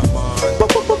Thriller.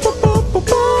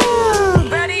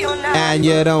 And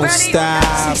you don't stop.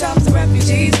 Sometimes the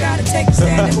refugees gotta take a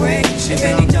stand and break. If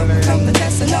any joke becomes the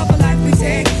test, another life we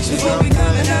take. Before we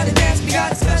come in out of dance, we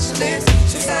got a specialist.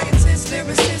 True scientists,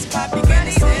 lyricists, pop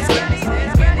eugenicists.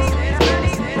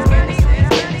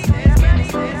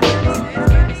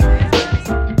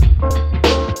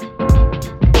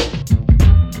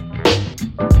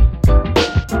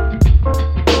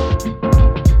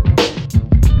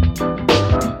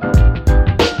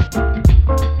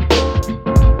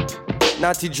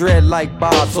 Now Nasty dread like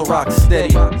Bob, so rock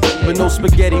steady. But no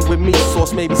spaghetti with meat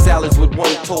sauce, maybe salads with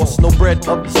one toss. No bread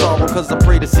of the sorrow, cause I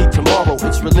pray to see tomorrow.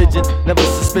 It's religion, never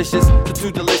suspicious,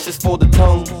 too delicious for the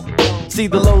tongue. See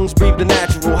the lungs breathe the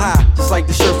natural high, just like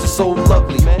the shirts are so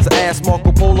lovely. So ask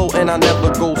Marco Polo and I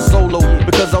never go solo,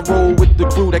 because I roll with the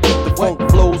crew that keep the funk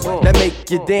flows that make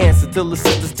you dance until the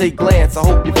sisters take glance. I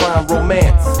hope you find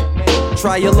romance.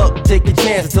 Try your luck, take a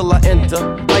chance until I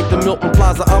enter. Like the Milton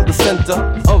Plaza, I'm the center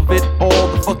of it all.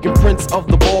 The fucking prince of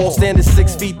the ball, standing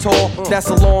 6 feet tall. That's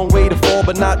a long way to fall,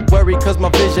 but not worry, cause my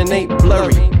vision ain't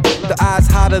blurry. The eyes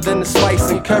hotter than the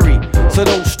spice and curry, so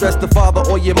don't stress the father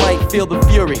or you might feel the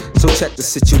fury. So check the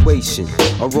situation,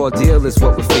 a raw deal is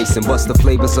what we're facing. What's the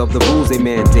flavors of the rules they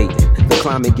mandating? The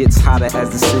climate gets hotter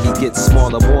as the city gets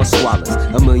smaller, more swallows.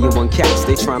 1,000,001 cats,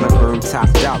 they tryna earn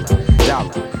top dollar,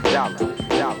 dollar, dollar,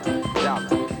 dollar, dollar,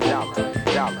 dollar,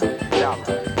 dollar, dollar,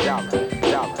 dollar,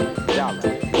 dollar,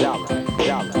 dollar,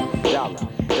 dollar, dollar,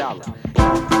 dollar, dollar.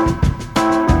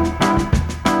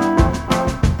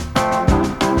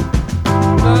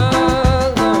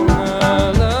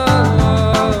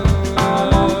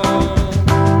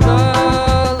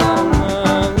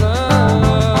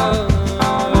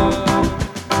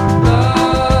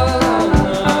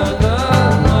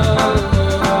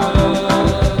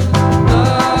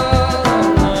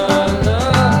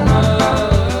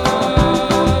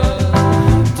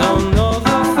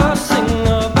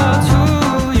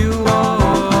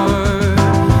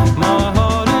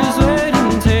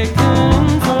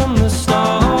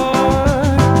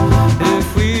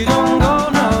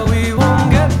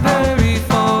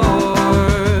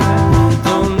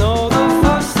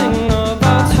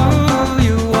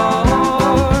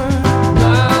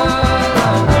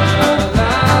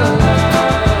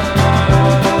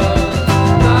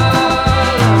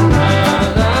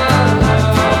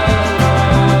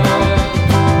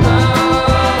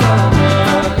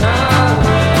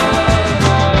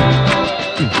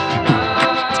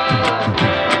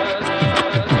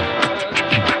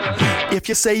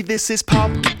 You say this is pop,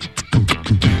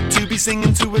 to be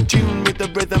singing to a tune with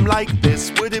a rhythm like this,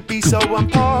 would it be so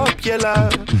unpopular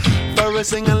for a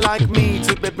singer like me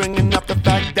to be bringing up the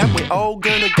fact that we're all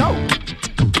gonna go?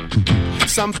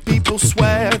 Some people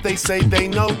swear, they say they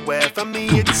know where. For me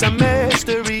it's a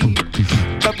mystery,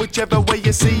 but whichever way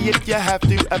you see it, you have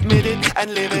to admit it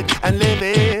and live it and live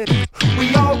it.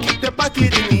 We all kick the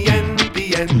bucket in the end,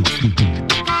 the end.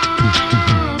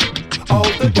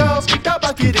 All the girls kick the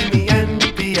bucket in the end.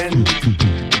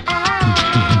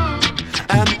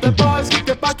 And the boys kick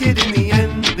the bucket in the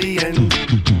end, the end.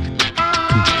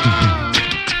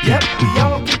 Yep, we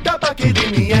all kick the bucket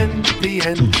in the end, the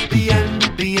end, the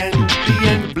end, the end, the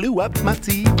end. Blew up my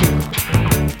TV.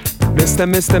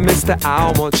 Mr.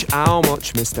 How much,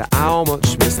 Mr. How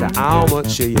much, Mr. How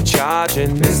much are you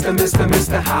charging?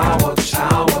 Mr. How much,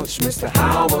 Mr.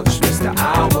 How much, Mr.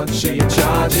 How much are you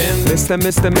charging?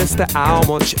 Mr. How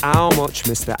much,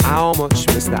 Mr. How much,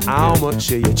 Mr. How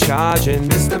much are you charging?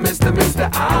 Mr.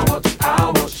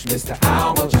 How much, Mr.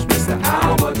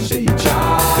 How much are you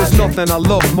charging? There's nothing I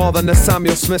love more than a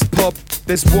Samuel Smith pub.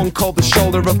 There's one called the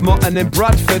Shoulder of Mutton in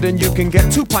Bradford, and you can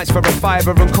get 2 pints for a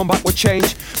fiver and come back with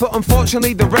change. But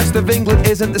unfortunately the rest of England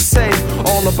isn't the same.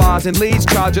 All the bars in Leeds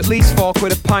charge at least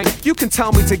 £4 a pint. You can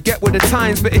tell me to get with the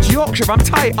times, but it's Yorkshire, I'm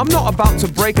tight. I'm not about to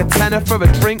break a tenner for a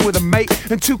drink with a mate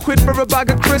and £2 for a bag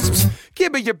of crisps.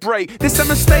 Give me a break, this a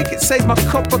mistake, it says my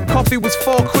cup of coffee was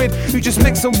 £4. You just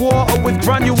mixed some water with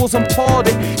granules and poured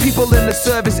it. People in the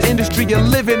service industry are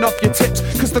living off your tips,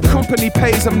 cause the company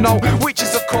pays them no, which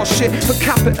is of course shit. But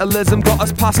capitalism got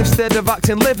us passive instead of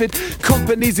acting livid.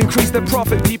 Companies increase their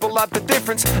profit, people add the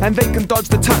difference, and they can dodge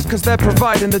the tax cause they're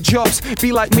providing the jobs.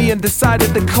 Be like me and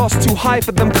decided the cost too high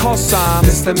for them costs. I'm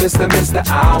Mr.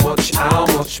 How much,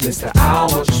 Mr. How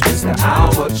much, Mr.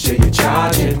 How much are you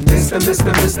charging? Mr.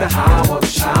 How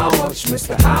much,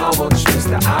 Mr. How much,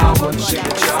 Mr. How much are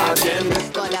you charging?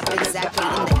 Got up exactly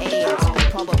in the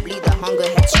age. Probably the hunger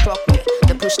had struck me.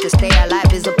 The push to stay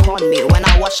alive is upon me. When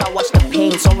I watch the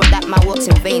pain. Sorrow that my work's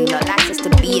in vain. The license to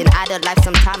be an idle life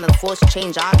sometime and force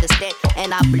change. I understand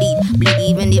and I bleed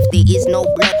even if there is no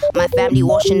blood. My family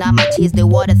washing out my tears, they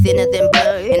water thinner than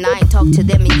blood. And I ain't talked to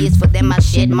them in years, for them I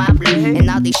shed my blood. And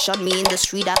now they shot me in the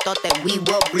street, I thought that we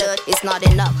were blood. It's not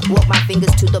enough, walk my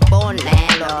fingers to the bone,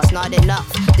 landlord. It's not enough,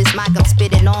 this mic I'm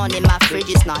spitting on in my fridge,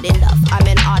 it's not enough. I'm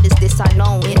an artist, this I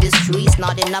know, industry it's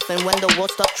not enough. And when the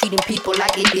world stop treating people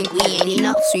like they think we ain't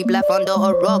enough, sweep life under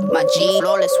a rug, my G.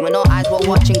 Flawless when all eyes were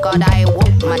watching, God I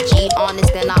awoke, my G.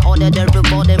 Honest, then I ordered a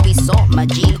revolt and we saw, my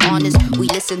G. Honest, we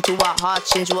listened to our heart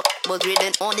change what was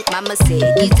written on it. Mama said,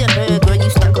 easy her, girl, you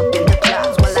stuck up in the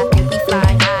clouds. Well, I think we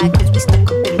flying high, cause we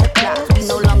stuck up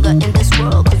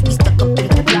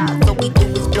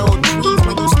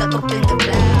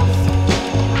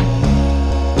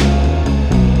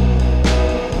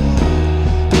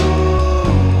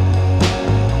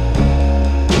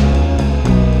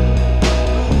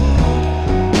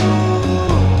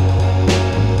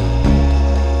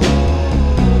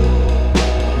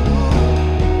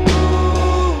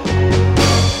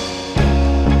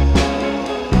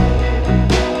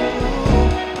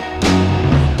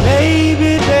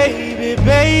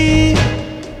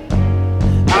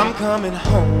Coming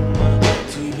home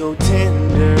to your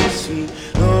tender, sweet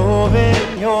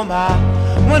loving. You're my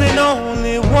one and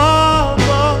only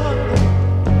woman.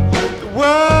 The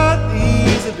world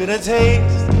leaves a bitter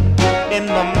taste in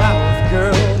my mouth,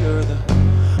 girl. You're the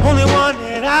only one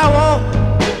that I want.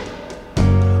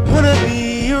 Wanna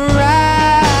be your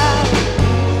ride.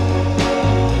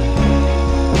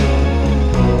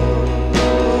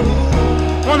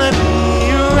 Wanna be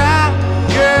your ride,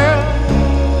 girl.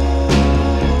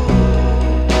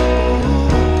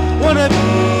 Wanna be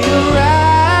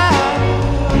around,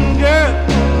 girl.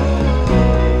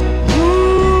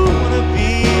 Ooh, wanna be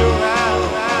around.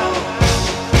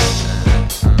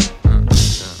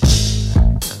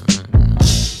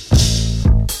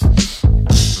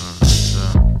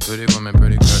 Pretty woman,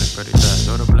 pretty girl, pretty tight.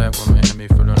 Go to black woman, hit me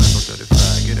for the level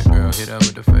 35. Get a girl, hit her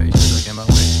with the face. Look in my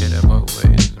way, hit her both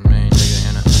ways. The main nigga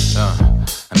in her.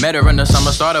 I met her in the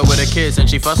summer, started with a kiss, and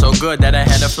she felt so good that I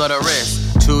had to flood her wrist.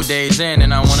 2 days in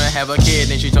and I wanna have a kid,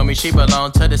 and she told me she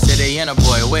belonged to the city and a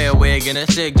boy. Wear a wig and a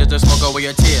stick just to smoke away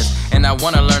your tears. And I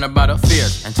wanna learn about her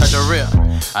fears and touch her real.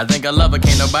 I think I love her,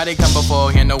 can't nobody come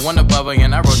before her, no one above her,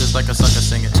 and I wrote this like a sucker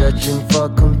singing. Searching for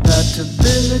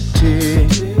compatibility,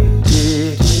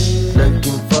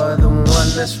 looking for the one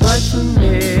that's right for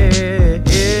me.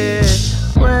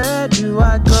 Where do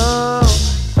I go?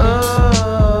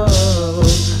 Oh,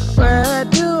 where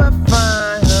do I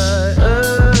find her?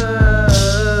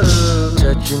 Oh,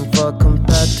 searching for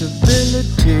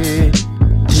compatibility,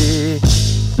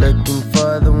 looking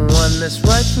for the one that's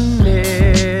right for me.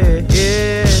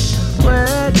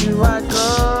 Where do I go?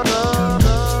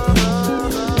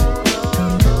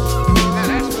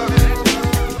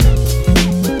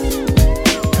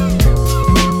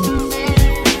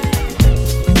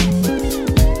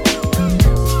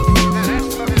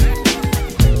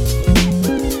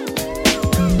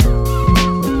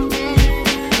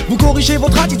 Corrigez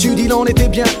votre attitude, il en était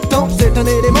bien temps. C'est un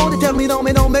élément déterminant,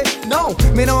 mais non, mais non.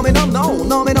 Mais non, mais non, non,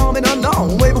 non, mais non, mais non,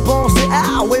 non. Oui, vous pensez,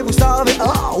 ah, oui, vous savez,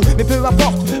 oh. Mais peu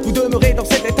importe, vous demeurez dans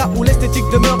cet état où l'esthétique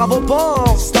demeure à vos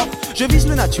portes. Stop, je vise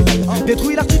le naturel,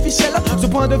 détruis l'artificiel. Ce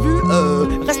point de vue,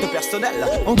 reste personnel.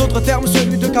 En d'autres termes,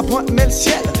 celui de qu'à point met le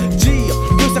ciel. Dire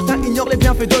que certains ignorent les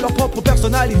bienfaits de leur propre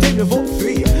personnalité, mieux vaut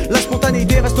fuir. La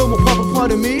spontanéité reste mon propre point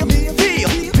de mire.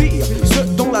 Pire, ce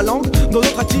dont la langue, dans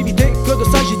notre activité, que de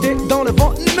s'agiter dans le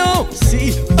vent. Non,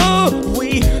 si, oh,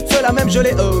 oui, cela même je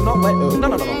l'ai, non, ouais, non, non,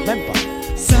 non, non, même pas.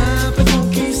 Simple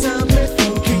funky, simple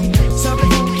funky, simple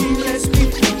funky, let's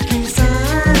be funky,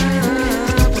 simple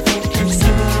funky,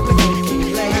 simple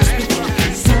funky, let's be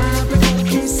funky, simple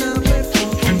funky, simple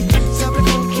funky, simple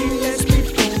funky, let's be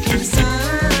funky,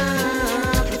 simple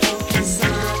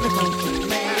funky,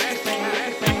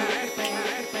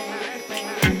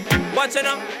 Watch it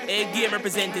now, a game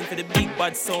representing for the big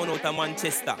bad sound out of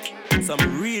Manchester.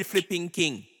 Some real flipping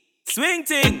king. Swing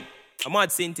ting, a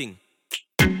mad sin ting.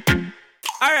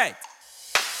 Alright.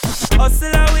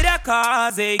 Hustler with a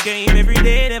cause, a game every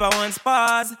day, never once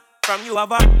pause. From you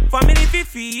have a family to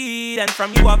feed, and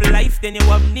from you have life, then you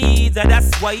have needs, and that's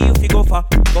why you fi go for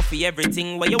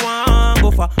everything what you want,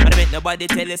 go for. And I make nobody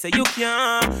tell you say you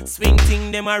can't. Swing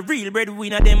thing, them a real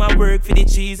breadwinner, them a work for the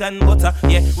cheese and butter.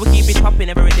 Yeah, we keep it popping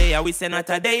every day, and we say not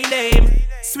a day lame.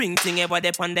 Swing thing ever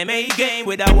dep on them A game.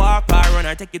 With a walk or run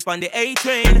or take it on the A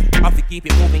train. Have to keep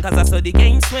it moving cause I saw the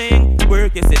game swing.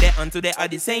 Work yesterday and today are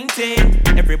the same thing.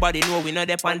 Everybody know we know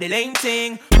dep on the lane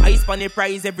thing. Ice on the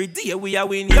prize every day we a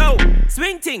win, yo.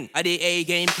 Swing thing are the A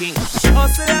game king.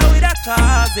 Hustler with a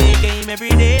cause, A game every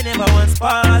day, never once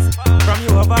pause. From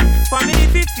you have a family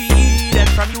to feed, and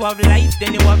from you have life,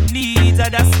 then you have needs,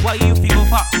 and that's why you feel go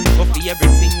for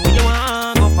everything when you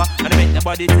want go for. And I make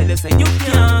nobody tell you say you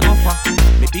can't go for.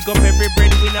 Me pick up every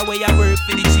breadwinner where you work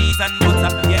for the cheese and butter.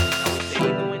 Yeah,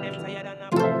 even when them tired and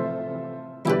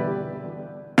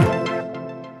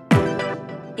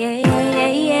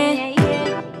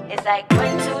It's like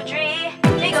 1, 2, 3.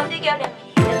 Big up the girl, them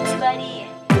heels body.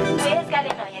 Waist, girl,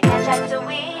 you know you can't chat to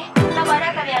we. Nobody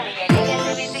come here with your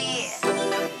negativity.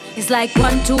 It's like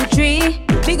 1, 2, 3.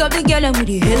 Big up the girl with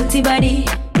the healthy body.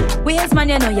 Waist, man,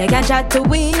 you know you can't chat to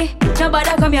we. Nobody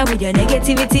come here with your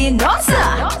negativity. No,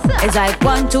 sir. It's like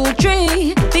 1, 2,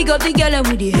 3. Big up the girl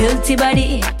with the healthy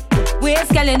body.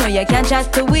 Waste girl, you know you can't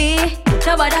trust the way.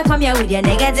 Nobody come here with your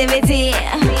negativity.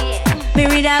 Me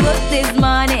read a book this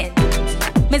morning.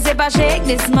 Me sip a shake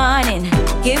this morning.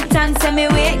 Give thanks and me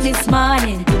wake this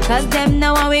morning. Cause them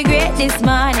know how we great this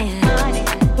morning.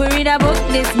 We read a book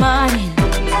this morning.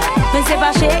 Me sip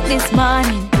a shake this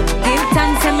morning. Give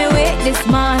thanks and me wake this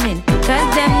morning.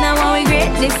 Cause them know how we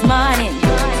great this morning.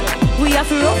 We have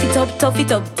to rough it up, tough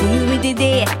it up, deal with the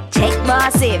day. Check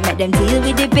bossy, make them deal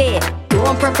with the pay.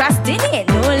 Don't procrastinate,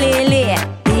 no lay.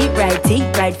 Deep right,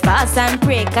 think right, fast and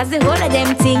pray. Cause the whole of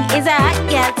them thing is a hot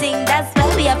girl thing. That's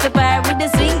why we have to par with the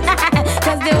swing.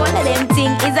 Cause the whole of them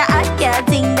thing is a hot girl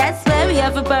thing. That's why we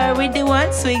have to par with the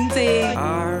one swing thing.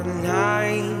 Our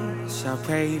nights are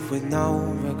paved with no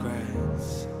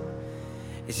regrets.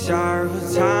 It's our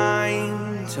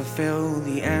time to fill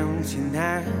the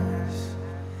emptiness.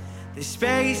 The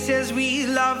spaces we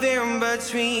love in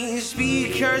between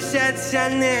speaker sets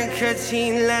and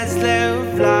nicotine. Let's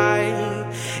live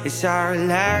life. It's our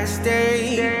last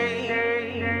day.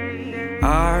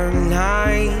 Our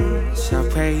nights are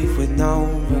paved with no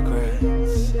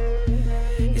regrets.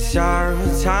 It's our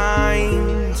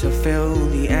time to fill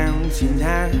the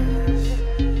emptiness.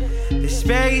 The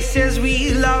spaces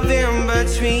we love in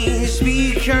between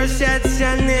speaker sets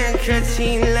and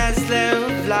nicotine. Let's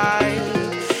live life.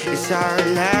 It's our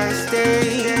last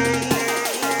day.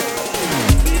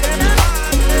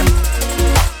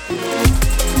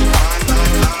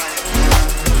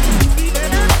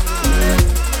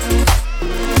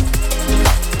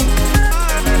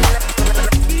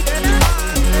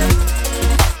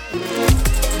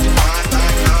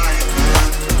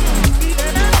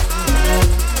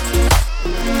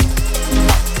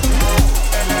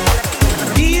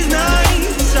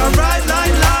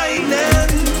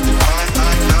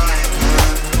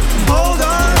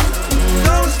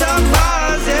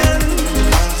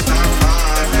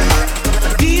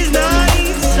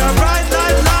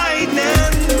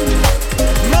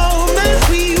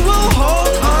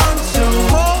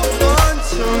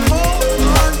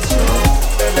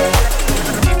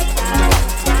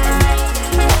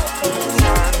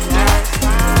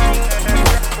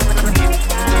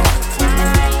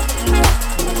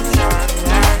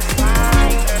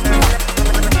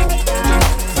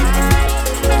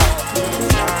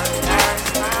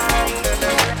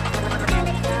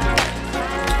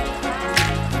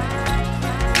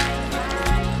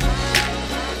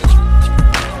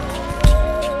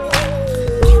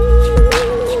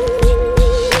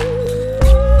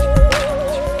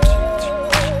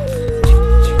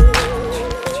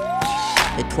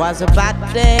 Was a bad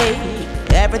day,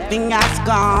 everything has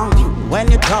gone. When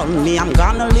you told me I'm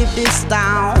gonna leave this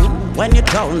town, when you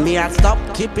told me I'd stop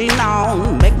keeping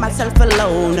on, make myself a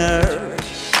loner.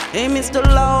 Hey, Mr.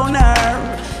 Loner,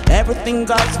 everything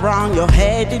goes wrong. Your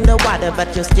head in the water,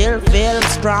 but you still feel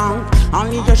strong.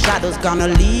 Only your shadow's gonna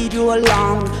lead you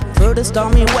along through the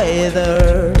stormy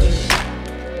weather.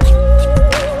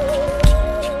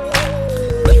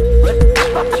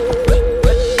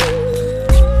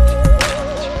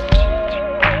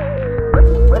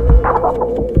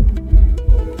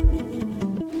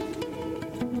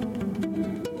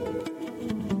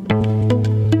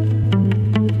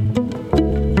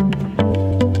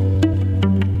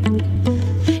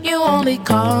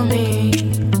 Call me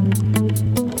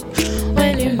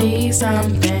when you need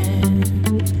something.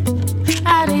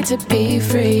 I need to be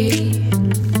free.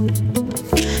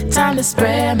 Time to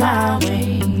spread my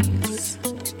wings.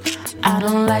 I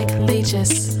don't like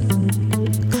leeches.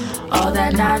 All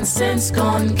that nonsense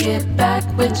gon' get back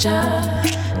with ya.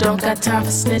 Don't got time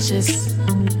for snitches.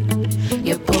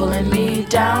 You're pulling me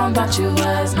down, but you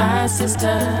was my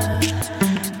sister.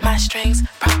 My strings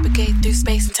propagate through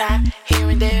space and time, here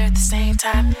and there at the same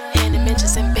time. In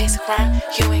dimensions and basic rhyme,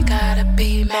 you ain't gotta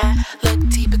be mad. Look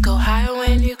deeper, go higher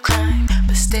when you climb.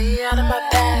 But stay out of my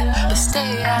path, but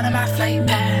stay out of my flight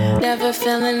path. Never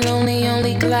feeling lonely,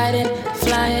 only gliding,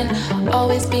 flying.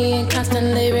 Always being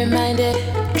constantly reminded.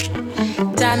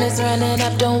 Time is running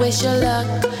up, don't waste your luck,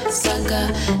 sucker.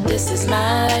 This is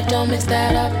my life, don't mix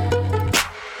that up.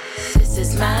 This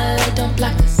is my life, don't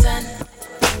block the sun.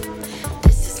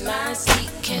 My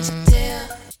sweet, can't you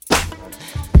tell?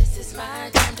 This is my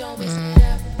time, don't waste it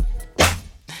up.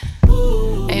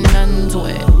 Ain't nothing to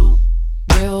it.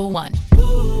 Real one.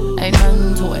 Ain't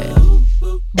nothing to it.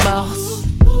 Boss.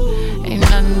 Ain't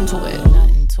nothing to it.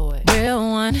 Real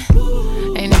one.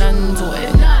 Ain't nothing to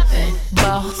it.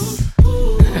 Boss.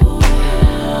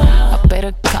 I pay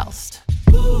the cost.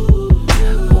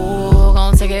 Ooh,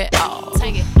 gon' take it all.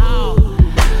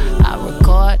 I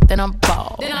record, then I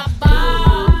ball.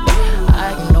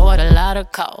 I ignored a lot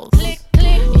of calls.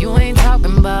 You ain't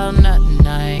talking about nothing.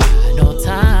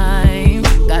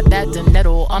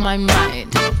 on my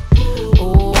mind.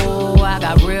 Oh, I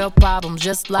got real problems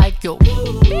just like you.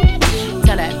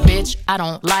 Tell that bitch I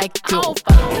don't like you.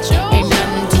 Ain't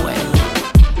nothing to it.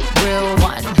 Real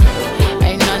one.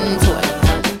 Ain't nothing to it.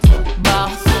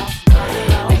 Boss.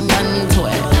 Ain't nothing to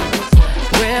it.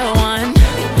 Real one.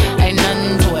 Ain't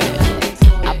nothing to it.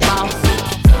 I boss.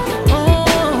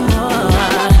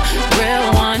 Real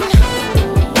one.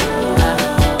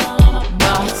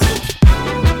 Boss.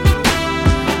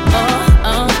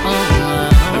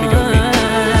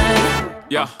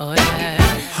 Yeah.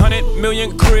 100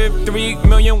 million crib, 3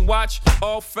 million watch,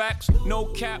 all facts, no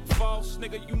cap, false.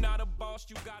 Nigga, you not a boss,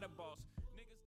 you got a boss.